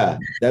 Yeah,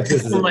 that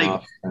pisses him like,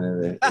 off.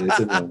 Are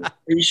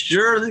you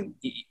sure? I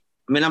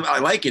mean, I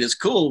like it. It's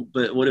cool,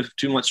 but what if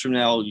 2 months from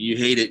now you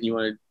hate it and you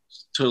want to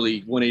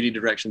totally 180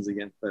 directions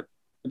again? But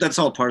that's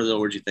all part of the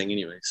Orgy thing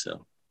anyway.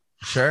 So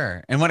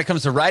sure. And when it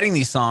comes to writing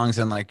these songs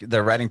and like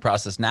the writing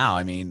process now,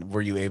 I mean,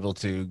 were you able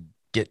to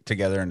get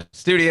together in the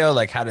studio?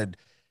 Like,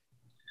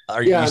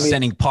 are you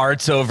sending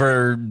parts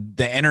over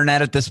the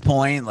internet at this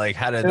point? Like,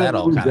 how did that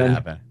all kind of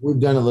happen? We've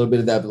done a little bit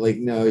of that, but like,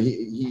 no,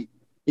 he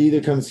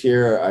either comes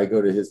here or I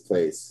go to his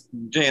place.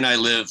 Jay and I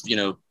live,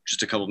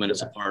 just a couple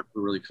minutes apart.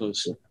 We're really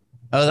close.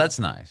 Oh, that's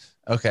nice.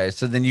 Okay.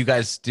 So then you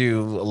guys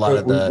do a lot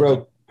of we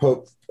broke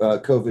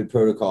COVID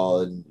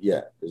protocol, and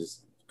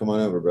just come on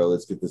over, bro.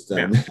 Let's get this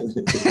done. Yeah.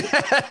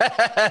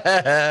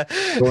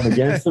 Going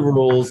against the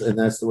rules, and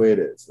that's the way it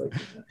is. Like,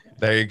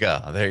 there you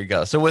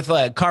go. So with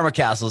Karma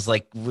Castles,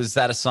 like, was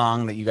that a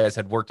song that you guys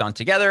had worked on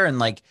together? And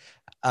like,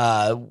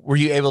 were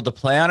you able to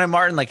play on it,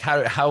 Martin? Like,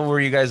 how were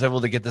you guys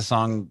able to get the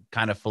song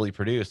kind of fully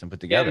produced and put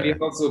together? Yeah, we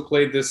also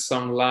played this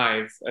song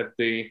live at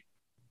the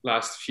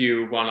last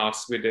few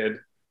one-offs we did.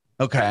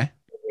 Okay.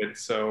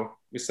 So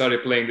we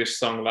started playing this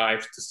song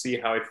live to see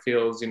how it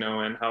feels,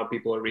 and how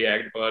people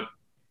react. But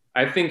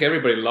I think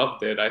everybody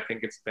loved it. I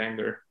think it's a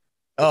banger.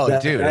 Oh,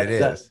 dude, it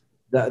is.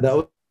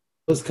 That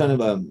was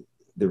kind of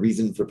the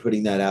reason for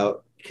putting that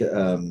out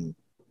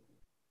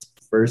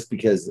first,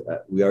 because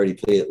we already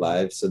played it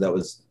live. So that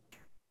was,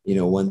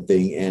 one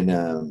thing. And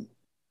I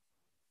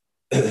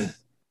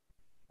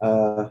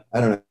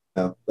don't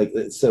know, like,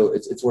 so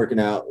it's working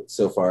out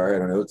so far. I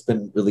don't know. It's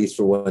been released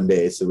for 1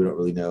 day, so we don't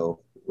really know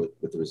what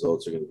the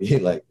results are going to be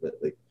like. But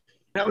like,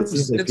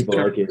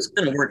 it's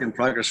been a work in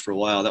progress for a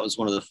while. That was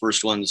one of the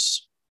first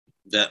ones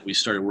that we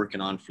started working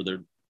on for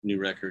their new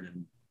record.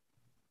 And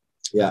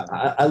yeah,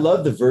 I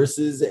love the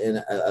verses,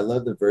 and I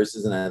love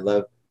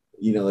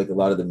like a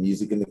lot of the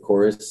music in the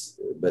chorus,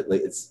 but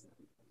like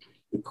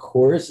the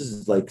chorus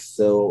is like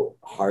so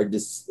hard to,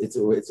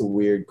 it's a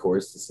weird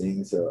chorus to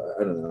sing. So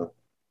I don't know,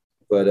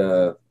 but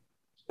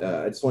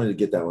I just wanted to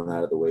get that one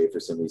out of the way for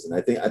some reason. I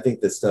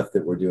think the stuff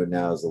that we're doing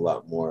now is a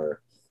lot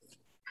more,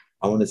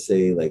 I want to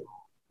say, like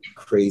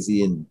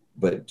crazy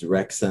but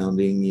direct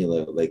sounding,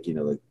 like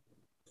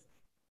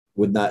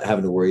with not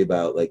having to worry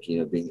about like,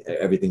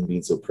 everything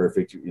being so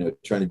perfect,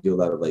 trying to do a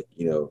lot of like,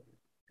 I don't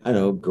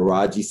know,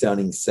 garagey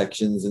sounding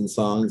sections and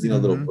songs,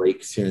 little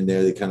breaks here and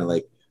there. They kind of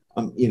like,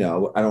 I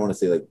don't want to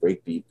say like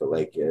breakbeat, but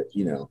like,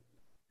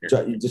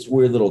 just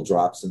weird little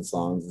drops in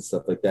songs and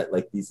stuff like that.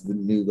 Like the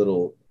new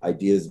little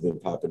ideas have been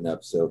popping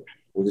up. So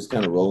we're just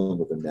kind of rolling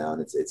with them now.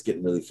 And it's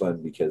getting really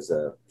fun because,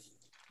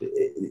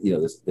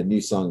 the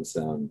new songs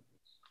sound,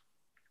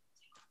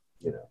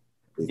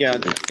 yeah, I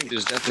think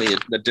there's definitely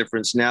a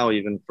difference now,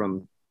 even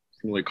from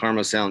the way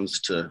Karma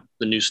sounds to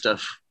the new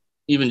stuff,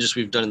 even just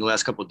we've done in the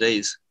last couple of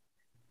days.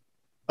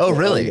 Oh,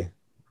 really?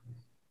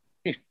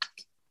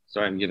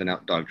 Sorry, I'm giving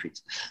out dog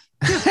treats.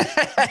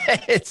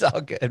 It's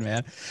all good,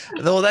 man.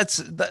 Well,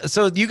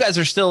 so you guys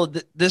are still,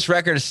 this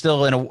record is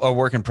still in a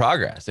work in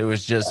progress. It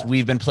was just,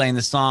 we've been playing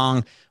the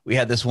song. We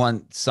had this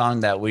one song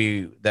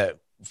that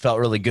felt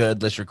really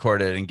good. Let's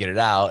record it and get it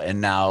out.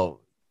 And now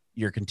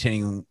you're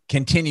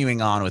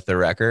continuing on with the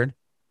record.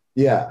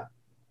 Yeah,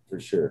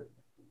 for sure.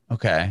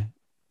 Okay.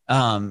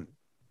 And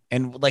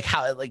like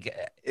how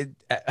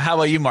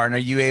about you, Martin? Are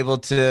you able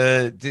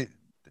to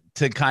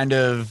to kind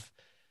of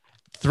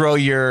throw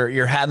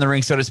your hat in the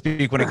ring, so to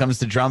speak, when it comes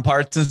to drum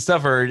parts and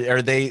stuff, or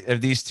are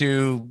these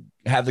two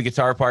have the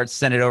guitar parts,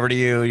 send it over to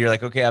you? You're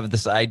like, okay, I have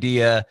this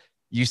idea.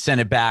 You send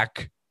it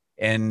back,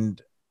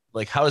 and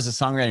like, how is the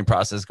songwriting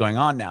process going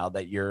on now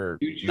that you're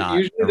not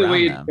usually the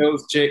way them? it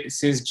goes?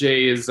 Since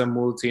Jay is a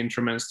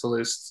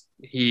multi-instrumentalist,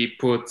 he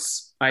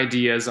puts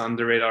ideas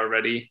under it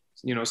already.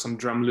 You know, some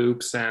drum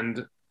loops,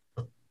 and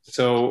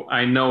so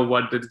I know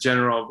what the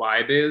general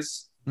vibe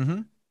is,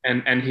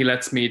 and he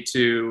lets me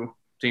to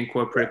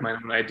incorporate my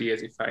own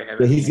ideas if I have.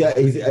 But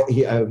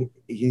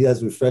he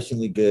has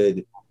refreshingly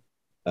good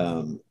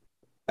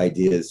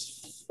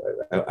ideas.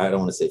 I don't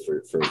want to say for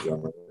a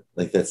drummer,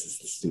 like that's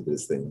the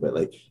stupidest thing, but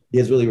like he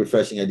has really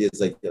refreshing ideas.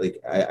 Like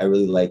I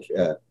really like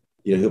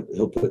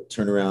he'll put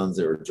turnarounds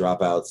or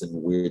dropouts in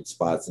weird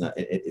spots, and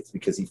it's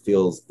because he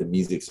feels the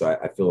music. So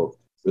I feel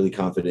really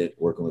confident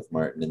working with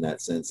Martin in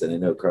that sense, and I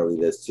know Carly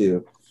does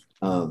too.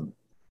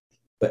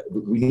 But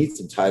we need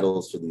some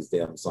titles for these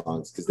damn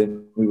songs, because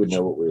then we would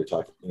know what we were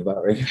talking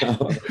about right now.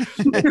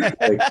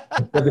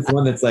 Like this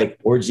one that's like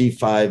Orgy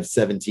 5,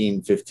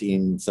 17,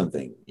 15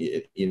 something,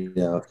 you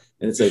know,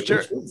 and it's like,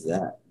 which one's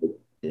that?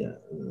 Yeah,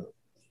 I don't know.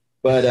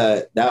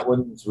 But that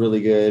one's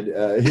really good.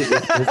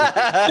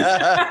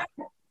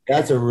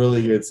 That's a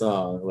really good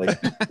song. Like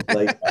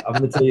I'm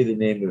gonna tell you the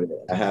name of it.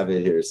 I have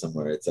it here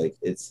somewhere. It's like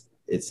it's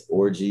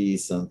Orgy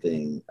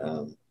something.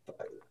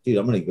 Dude,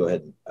 I'm gonna go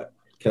ahead and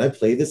can I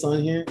play this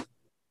on here?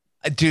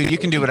 Dude, you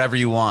can do whatever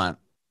you want.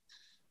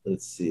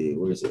 Let's see.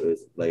 Where's it?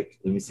 Like,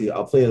 let me see.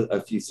 I'll play a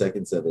few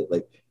seconds of it.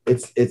 Like,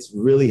 it's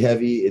really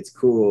heavy. It's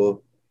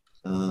cool.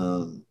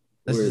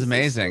 This is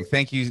amazing.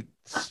 Thank you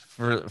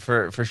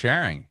for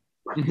sharing.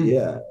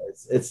 Yeah,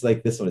 it's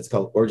like this one. It's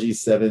called Orgy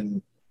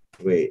 7.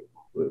 Wait,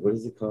 what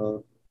is it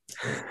called?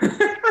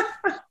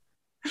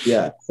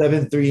 Yeah,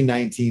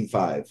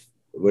 73195.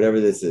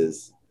 Whatever this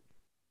is.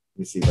 Let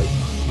me see. Like,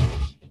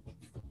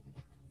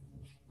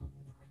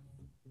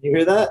 you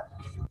hear that?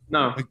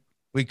 No.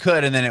 We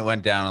could, and then it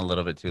went down a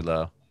little bit too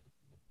low.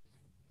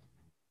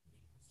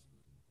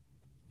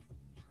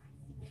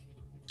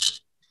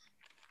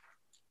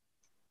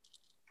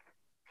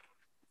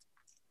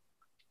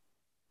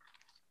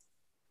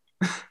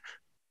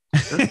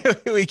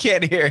 We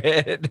can't hear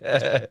it.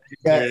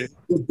 Yeah,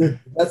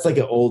 that's like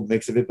an old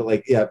mix of it, but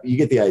like, yeah, you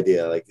get the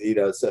idea. Like, you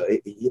know, so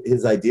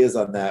his ideas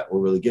on that were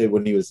really good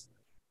when he was,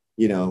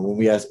 you know, when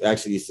we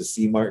actually used to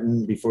see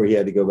Martin before he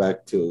had to go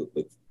back to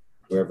like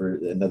wherever,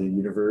 another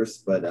universe.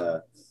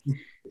 But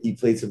he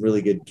played some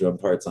really good drum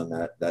parts on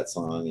that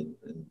song,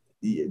 and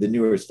the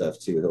newer stuff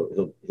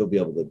too. He'll be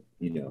able to,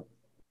 you know,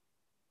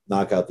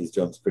 knock out these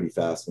drums pretty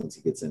fast once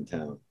he gets in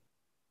town.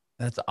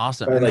 That's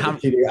awesome.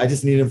 I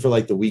just need him for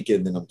like the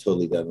weekend, then I'm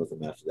totally done with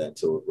him after that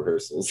until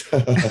rehearsals.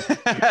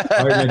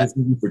 I just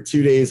need him for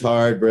 2 days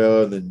hard,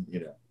 bro, and then, you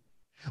know.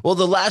 Well,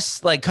 the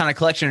last like kind of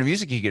collection of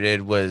music you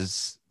did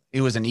was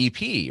an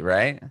EP,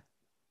 right?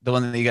 The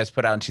one that you guys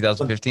put out in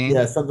 2015.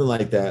 Yeah, something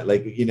like that.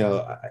 Like, you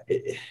know,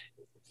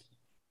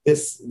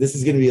 this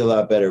is going to be a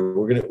lot better.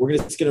 We're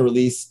just gonna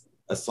release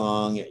a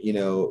song, you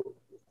know,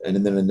 and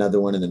then another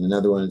one, and then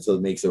another one until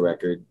it makes a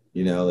record.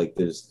 You know, like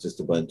there's just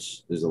a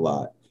bunch. There's a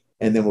lot.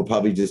 And then we'll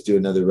probably just do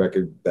another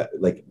record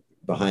like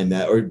behind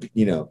that, or,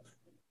 you know,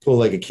 pull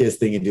like a Kiss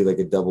thing and do like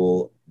a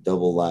double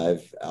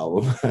live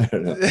album. I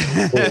don't know.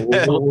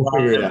 We'll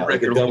figure it out.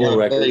 Like a double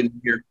record.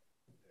 Yeah.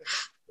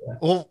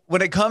 Well,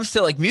 when it comes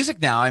to like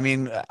music now, I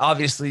mean,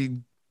 obviously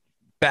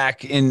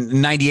back in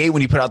 98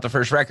 when you put out the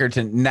first record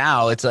to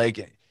now, it's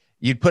like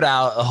you'd put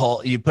out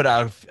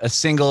a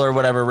single or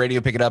whatever,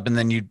 radio pick it up, and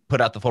then you'd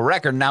put out the full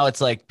record. Now it's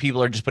like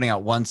people are just putting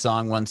out one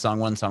song.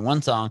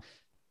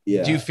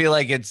 Yeah. Do you feel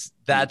like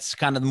that's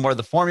kind of more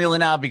the formula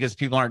now, because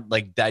people aren't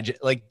like do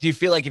you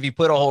feel like if you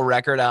put a whole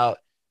record out,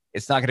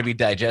 it's not going to be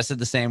digested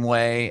the same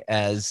way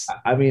as?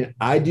 I mean,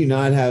 I do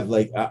not have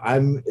like,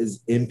 I'm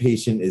as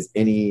impatient as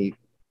any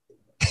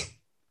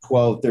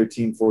 12,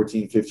 13,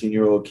 14,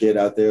 15-year-old kid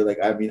out there. Like,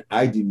 I mean,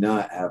 I do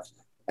not have,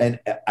 and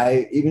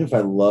even if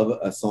I love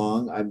a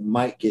song, I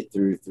might get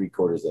through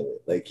 3/4 of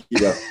it. Like, you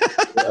know,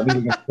 I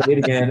mean, you can play it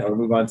again or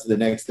move on to the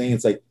next thing.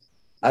 It's like,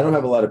 I don't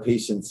have a lot of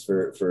patience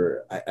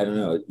for I don't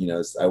know, you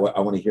know, I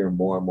want to hear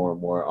more and more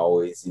and more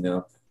always, you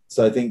know.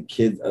 So I think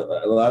kids,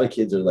 a lot of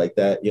kids are like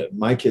that. You know,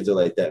 my kids are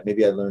like that.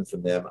 Maybe I learned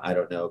from them. I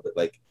don't know, but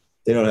like,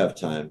 they don't have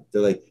time.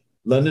 They're like,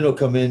 London will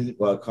come in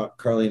while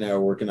Carly and I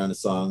are working on a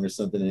song or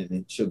something,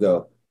 and she'll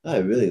go, oh, I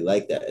really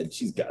like that. And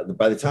she's got,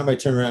 by the time I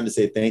turn around to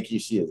say thank you,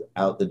 she is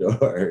out the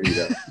door, you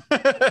know.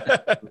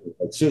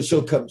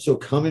 she'll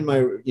come in my,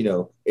 you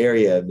know,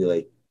 area and be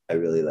like, I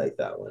really like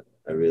that one.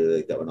 I really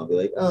like that one. I'll be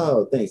like,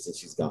 oh, thanks. And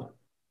she's gone.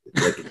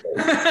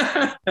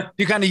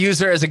 You kind of use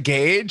her as a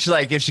gauge.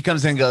 Like if she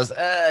comes in and goes,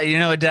 you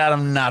know what, Dad,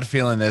 I'm not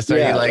feeling this. Are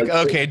you like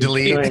okay,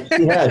 delete?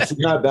 Yeah, she's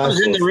not bad.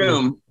 She's in the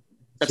room.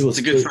 That's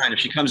a good sign if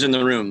she comes in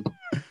the room.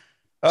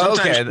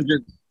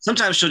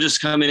 Sometimes she'll just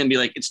come in and be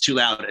like, it's too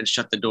loud, and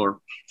shut the door.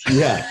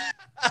 Yeah.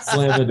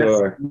 Slam the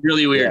door.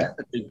 Really weird.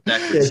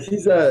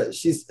 Yeah,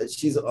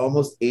 she's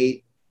almost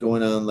 8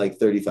 going on like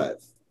 35.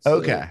 So,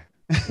 okay.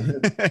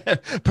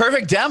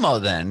 Perfect demo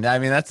then. I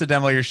mean, that's the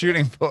demo you're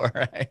shooting for,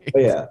 right?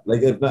 But yeah,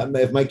 like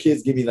if my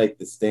kids give me like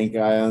the stank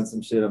eye on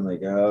some shit, I'm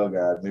like, oh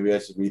god, maybe I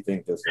should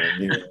rethink this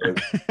one. You know,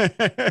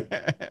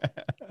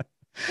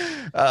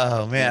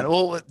 Oh man.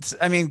 Well,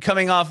 I mean,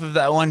 coming off of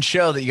that one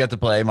show that you got to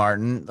play,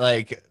 Martin,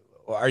 like,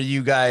 are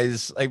you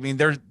guys, I mean,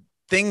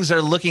 things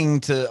are looking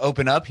to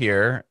open up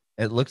here.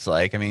 It looks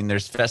like, I mean,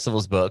 there's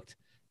festivals booked.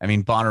 I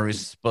mean,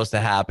 Bonnaroo's supposed to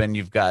happen.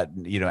 You've got,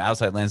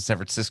 Outside Lands, San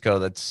Francisco,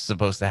 that's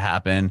supposed to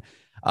happen.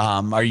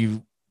 Are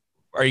you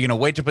going to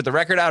wait to put the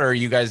record out, or are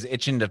you guys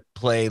itching to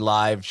play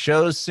live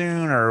shows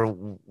soon, or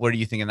what are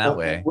you thinking that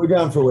way? We're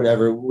down for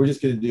whatever. We're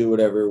just going to do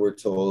whatever we're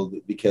told,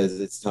 because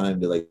it's time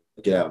to like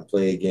get out and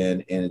play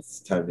again, and it's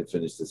time to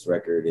finish this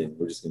record, and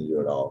we're just going to do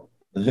it all.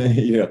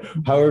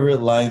 However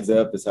it lines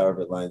up is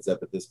however it lines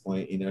up at this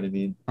point. You know what I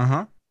mean?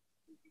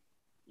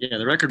 Yeah,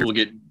 the record will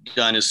get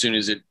done as soon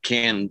as it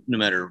can, no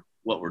matter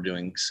what we're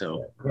doing.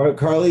 So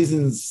Carly's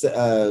in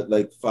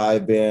like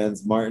 5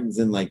 bands, Martin's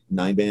in like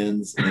 9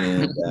 bands,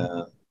 and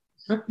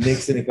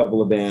Nick's in a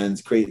couple of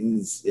bands,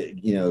 Creighton's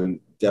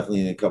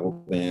definitely in a couple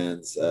of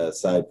bands,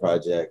 side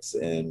projects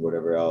and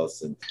whatever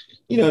else, and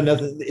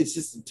nothing, it's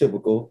just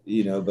typical,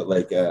 but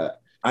like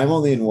I'm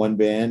only in 1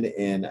 band,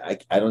 and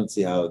I don't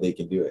see how they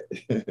can do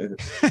it.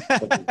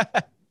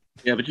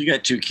 Yeah, but you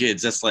got 2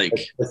 kids. That's like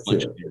a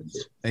bunch of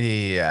kids.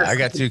 Yeah, I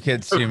got 2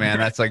 kids too, man.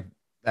 That's like,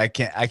 I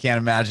can't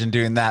imagine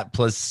doing that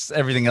plus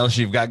everything else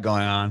you've got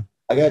going on.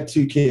 I got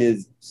 2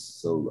 kids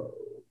solo.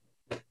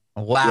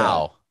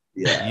 Wow.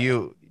 Yeah.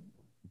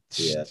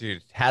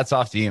 Dude, hats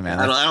off to you, man.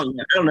 I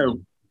don't know.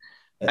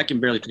 I can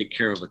barely take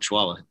care of a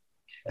chihuahua.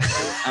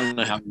 I don't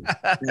know how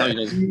he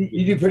does.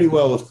 You do pretty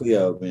well with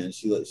Cleo, man.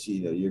 She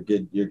you're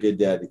good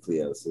dad to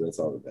Cleo, so that's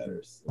all that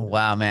matters.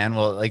 Wow, man.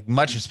 Well, like,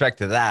 much respect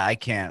to that. I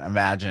can't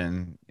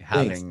imagine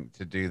having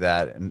to do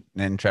that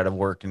and try to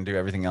work and do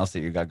everything else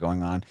that you got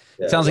going on.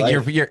 Yeah, sounds like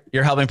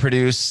you're helping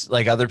produce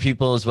like other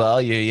people as well.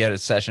 You had a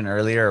session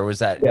earlier, or was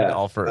that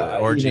all for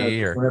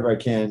Orgy? Or whenever I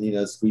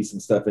can, squeeze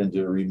some stuff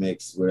into a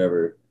remix,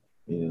 whatever.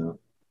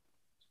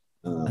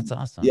 That's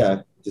awesome.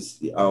 Yeah,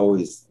 I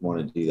always want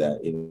to do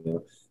that,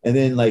 And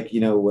then like,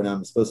 when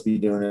I'm supposed to be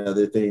doing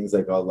other things,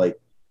 like I'll like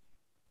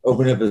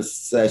open up a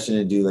session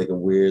and do like a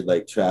weird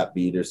like trap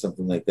beat or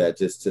something like that,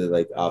 just to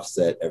like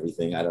offset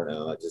everything. I don't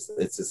know.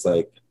 It's just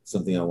like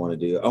something I want to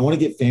do. I want to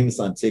get famous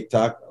on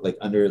TikTok, like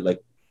under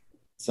like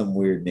some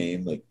weird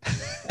name. Like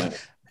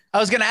I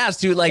was gonna ask,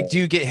 do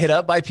you get hit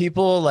up by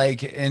people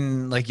like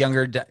in like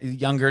younger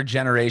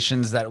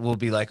generations that will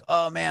be like,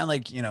 oh man,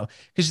 like,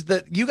 because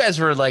you guys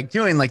were like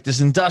doing like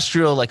this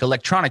industrial like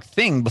electronic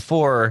thing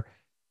before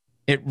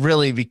it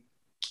really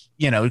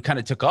kind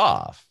of took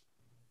off.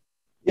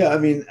 Yeah, I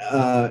mean,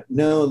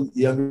 no,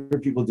 younger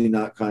people do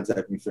not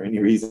contact me for any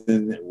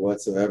reason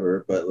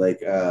whatsoever. But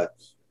like, I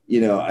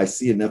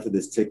see enough of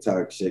this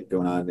TikTok shit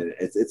going on, and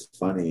it's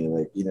funny.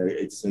 Like,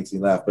 it just makes me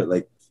laugh. But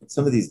like,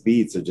 some of these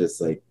beats are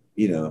just like,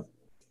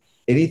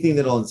 anything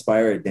that'll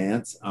inspire a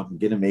dance, I'm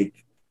gonna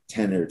make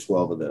 10 or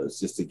 12 of those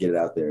just to get it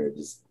out there,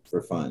 just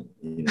for fun.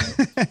 I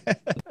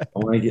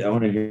want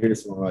to hear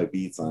some of my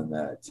beats on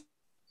that.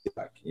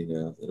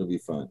 It'll be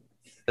fun.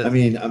 I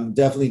mean, I'm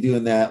definitely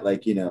doing that,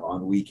 like,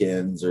 on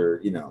weekends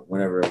or,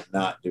 whenever I'm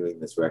not doing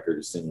this record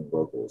or singing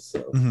vocals.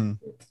 So, in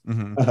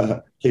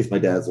case my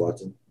dad's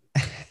watching.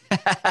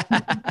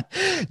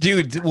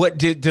 Dude, what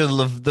did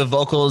the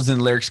vocals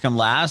and lyrics come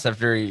last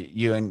after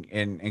you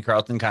and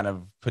Carlton kind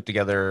of put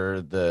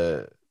together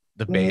the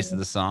base of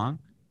the song?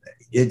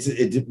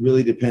 It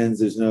really depends.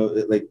 There's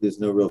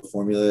no real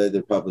formula.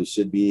 There probably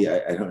should be.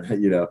 I don't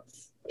know,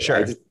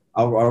 Sure.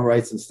 I'll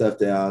write some stuff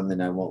down,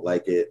 then I won't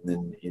like it, and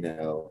then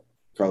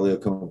Carly will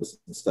come up with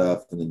some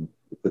stuff, and then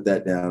we put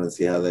that down and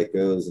see how that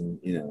goes. And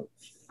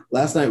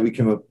last night we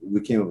came up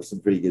with some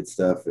pretty good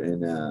stuff,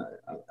 and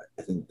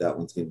I think that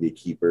one's going to be a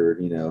keeper.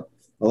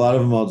 A lot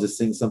of them I'll just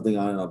sing something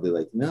on, and I'll be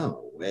like,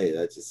 no way,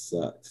 that just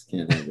sucks.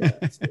 Can't have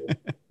that. So.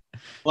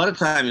 A lot of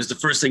times the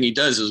first thing he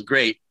does is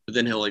great, but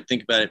then he'll like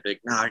think about it,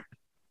 like, nah,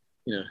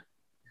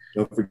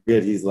 Don't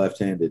forget he's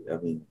left-handed. I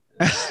mean.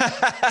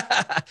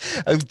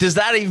 Does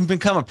that even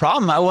become a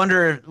problem? I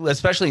wonder,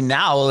 especially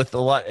now with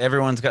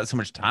everyone's got so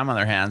much time on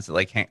their hands.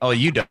 Like,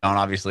 you don't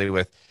obviously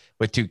with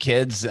 2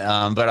 kids,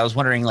 but I was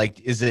wondering,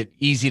 like, is it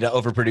easy to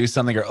overproduce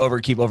something or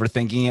keep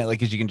overthinking it? Like,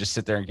 because you can just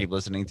sit there and keep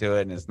listening to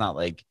it, and it's not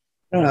like.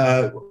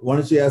 Why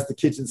don't you ask the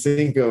kitchen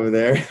sink over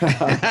there?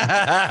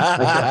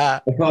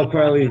 I call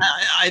Carly.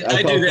 I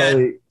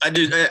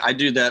do that. I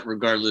do that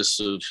regardless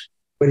of.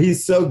 But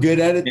he's so good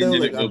at it though.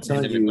 Like, I'm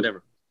telling you,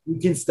 whatever. You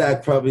can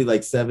stack probably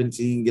like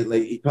 17.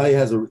 He probably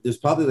has there's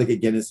probably like a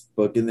Guinness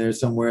book in there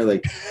somewhere,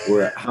 like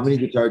where how many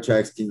guitar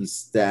tracks can you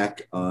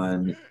stack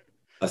on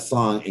a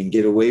song and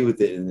get away with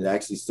it, and it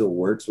actually still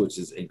works, which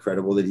is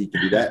incredible that he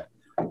can do that.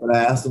 But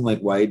I asked him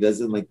like why he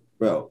does it. I'm like,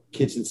 bro,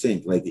 kitchen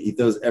sink. Like, he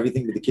throws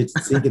everything to the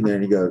kitchen sink in there,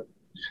 and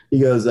he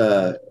goes,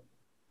 I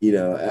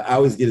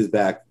always get his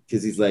back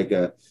because he's like,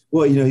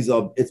 well, he's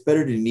all, it's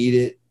better to need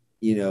it,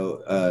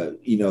 to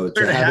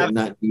have it,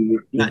 not need it,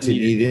 than to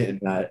need it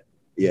and not.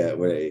 Yeah,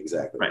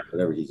 exactly. Right.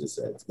 Whatever he just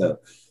said.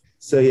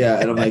 So yeah,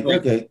 and I'm like,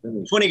 Like, okay.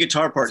 20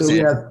 guitar parts So in,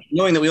 yeah,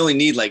 knowing that we only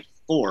need like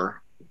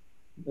 4,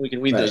 we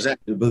can weed those out.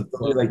 But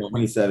only like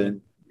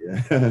 27.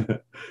 Yeah.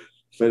 but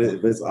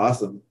it's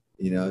awesome,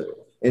 you know.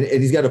 And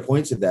he's got a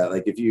point to that.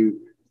 Like if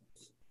you,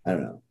 I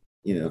don't know,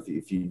 you know,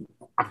 if you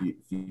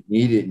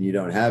need it and you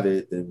don't have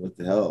it, then what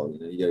the hell? You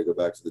know, you got to go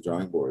back to the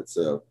drawing board.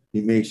 So he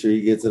makes sure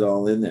he gets it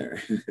all in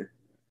there.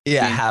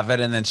 Yeah, have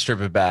it and then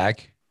strip it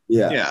back.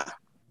 Yeah. Yeah. I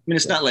mean,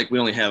 it's not like we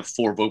only have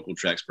 4 vocal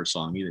tracks per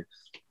song either.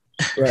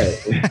 Right.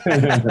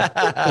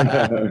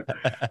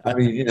 I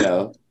mean, you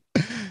know,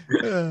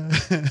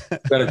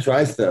 gotta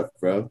try stuff,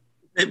 bro.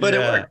 But it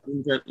works.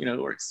 You know,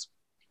 it works.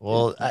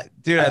 Well,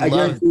 dude, I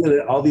love guarantee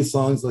that all these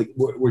songs, like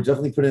we're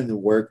definitely putting in the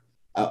work.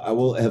 I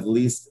will have at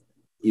least,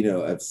 you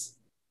know, I've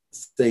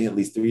sang at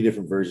least 3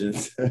 different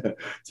versions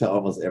to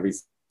almost every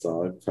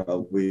song.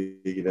 Probably,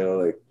 you know,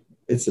 like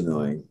it's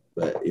annoying,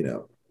 but you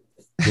know,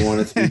 we want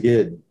it to be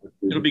good.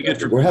 It'll be good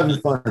for. We're having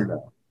fun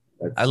though.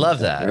 I love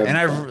that, and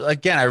I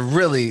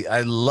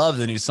love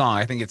the new song.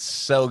 I think it's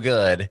so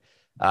good.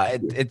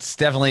 It's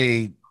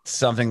definitely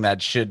something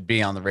that should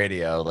be on the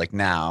radio like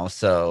now.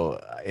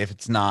 So if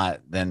it's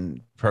not,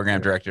 then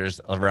program directors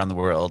around the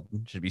world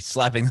should be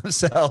slapping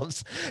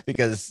themselves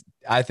because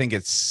I think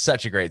it's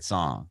such a great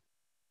song.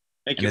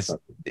 Thank you.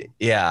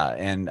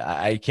 And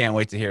I can't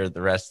wait to hear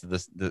the rest of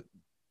this.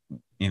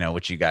 You know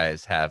what you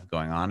guys have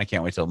going on. I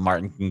can't wait till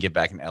Martin can get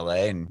back in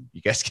LA and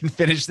you guys can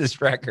finish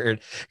this record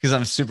because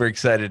I'm super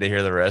excited to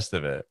hear the rest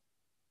of it.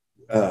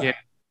 Yeah,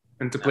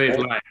 and to play it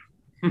live.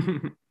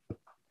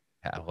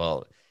 Yeah,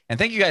 well, and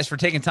thank you guys for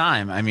taking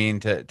time. I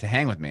mean, to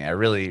hang with me. I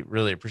really,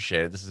 really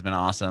appreciate it. This has been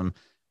awesome.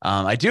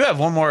 I do have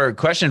one more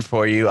question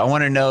for you. I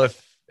want to know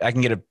if I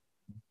can get a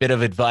bit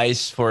of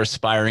advice for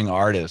aspiring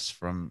artists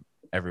from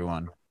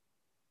everyone.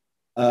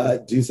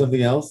 Do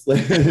something else. No,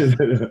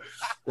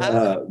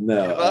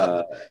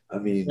 I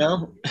mean,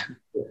 no?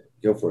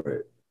 Go for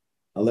it.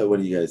 I'll let one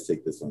of you guys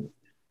take this one.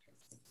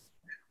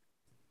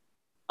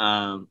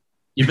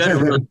 You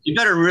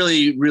better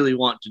really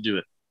want to do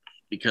it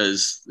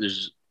because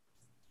there's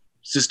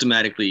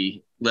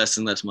systematically less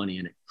and less money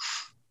in it,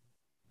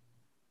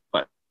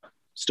 but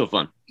still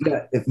fun.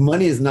 Yeah, if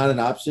money is not an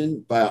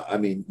option, I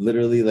mean,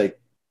 literally, like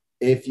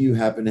if you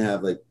happen to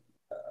have like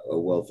a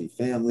wealthy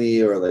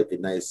family or like a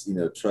nice, you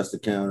know, trust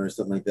account or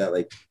something like that,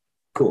 like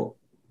cool.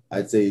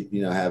 I'd say,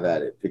 you know, have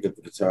at it. Pick up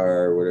the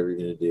guitar or whatever you're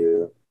gonna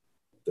do.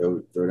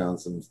 Throw down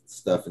some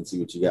stuff and see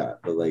what you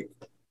got. But like,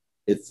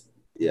 it's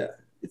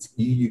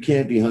you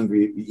can't be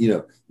hungry. You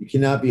know, you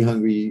cannot be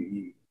hungry.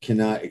 You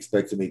cannot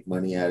expect to make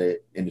money at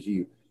it. And if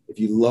you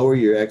lower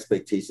your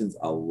expectations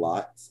a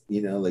lot,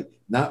 you know, like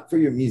not for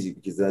your music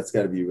because that's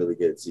got to be really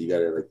good. So you got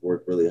to like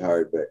work really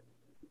hard. But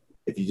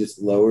if you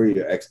just lower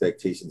your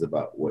expectations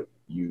about what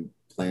you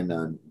planned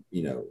on,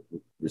 you know,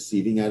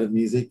 receiving out of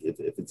music, if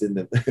it's in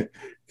the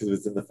because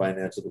it's in the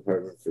financial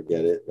department,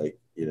 forget it. Like,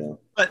 you know.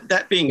 But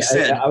that being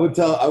said, I would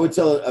tell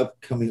an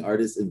upcoming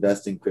artist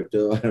invest in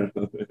crypto. I don't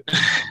know.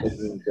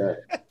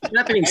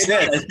 That being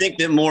said, I think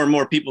that more and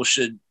more people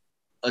should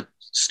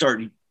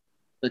start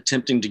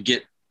attempting to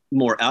get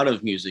more out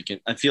of music. And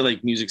I feel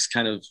like music's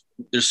kind of,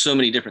 there's so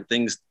many different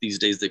things these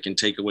days that can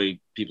take away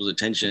people's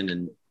attention.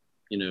 And,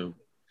 you know,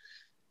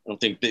 I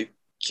don't think that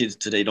kids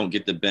today don't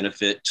get the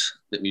benefit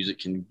that music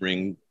can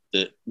bring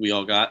that we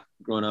all got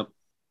growing up.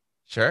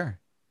 Sure.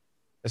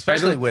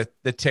 Especially with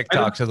the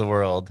TikToks of the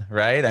world,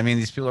 right? I mean,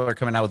 these people are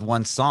coming out with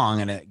one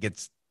song and it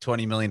gets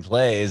 20 million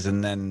plays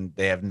and then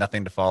they have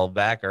nothing to follow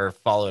back or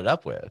follow it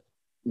up with.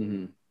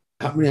 Mm-hmm.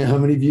 How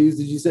many views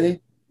did you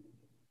say?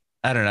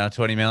 I don't know,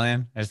 20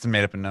 million? I just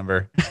made up a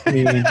number. I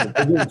mean, if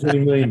they get 20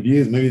 million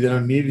views, maybe they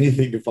don't need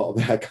anything to fall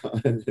back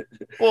on.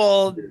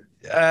 Well,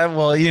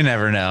 you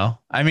never know.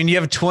 I mean, you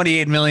have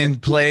 28 million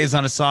plays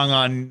on a song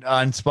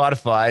on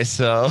Spotify,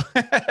 so.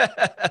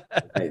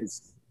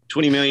 Nice.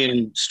 20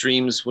 million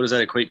streams, what does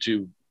that equate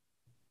to? A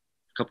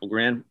couple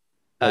grand?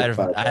 I have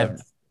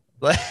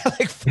like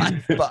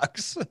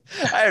 $5.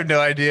 I have no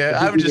idea.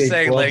 I'm just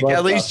saying, like,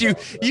 at least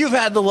you've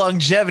had the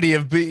longevity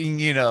of being,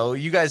 you know,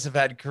 you guys have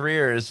had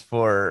careers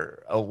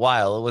for a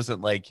while. It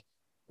wasn't like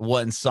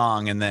one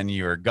song and then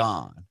you were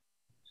gone.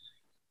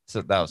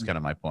 So that was kind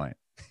of my point.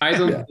 I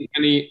don't think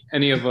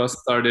any of us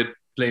started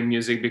playing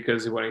music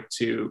because we wanted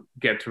to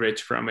get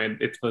rich from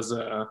it. It was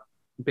a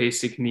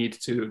basic need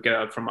to get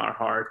out from our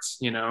hearts,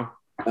 you know.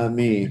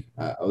 Me,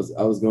 I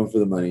was going for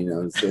the money.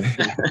 No, What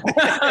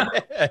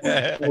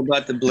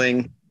about the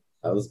bling?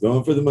 I was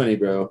going for the money,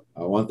 bro.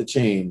 I want the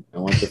chain. I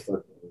want the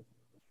fucking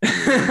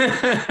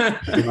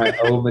my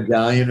old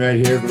medallion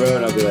right here, bro.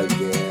 And I'll be like,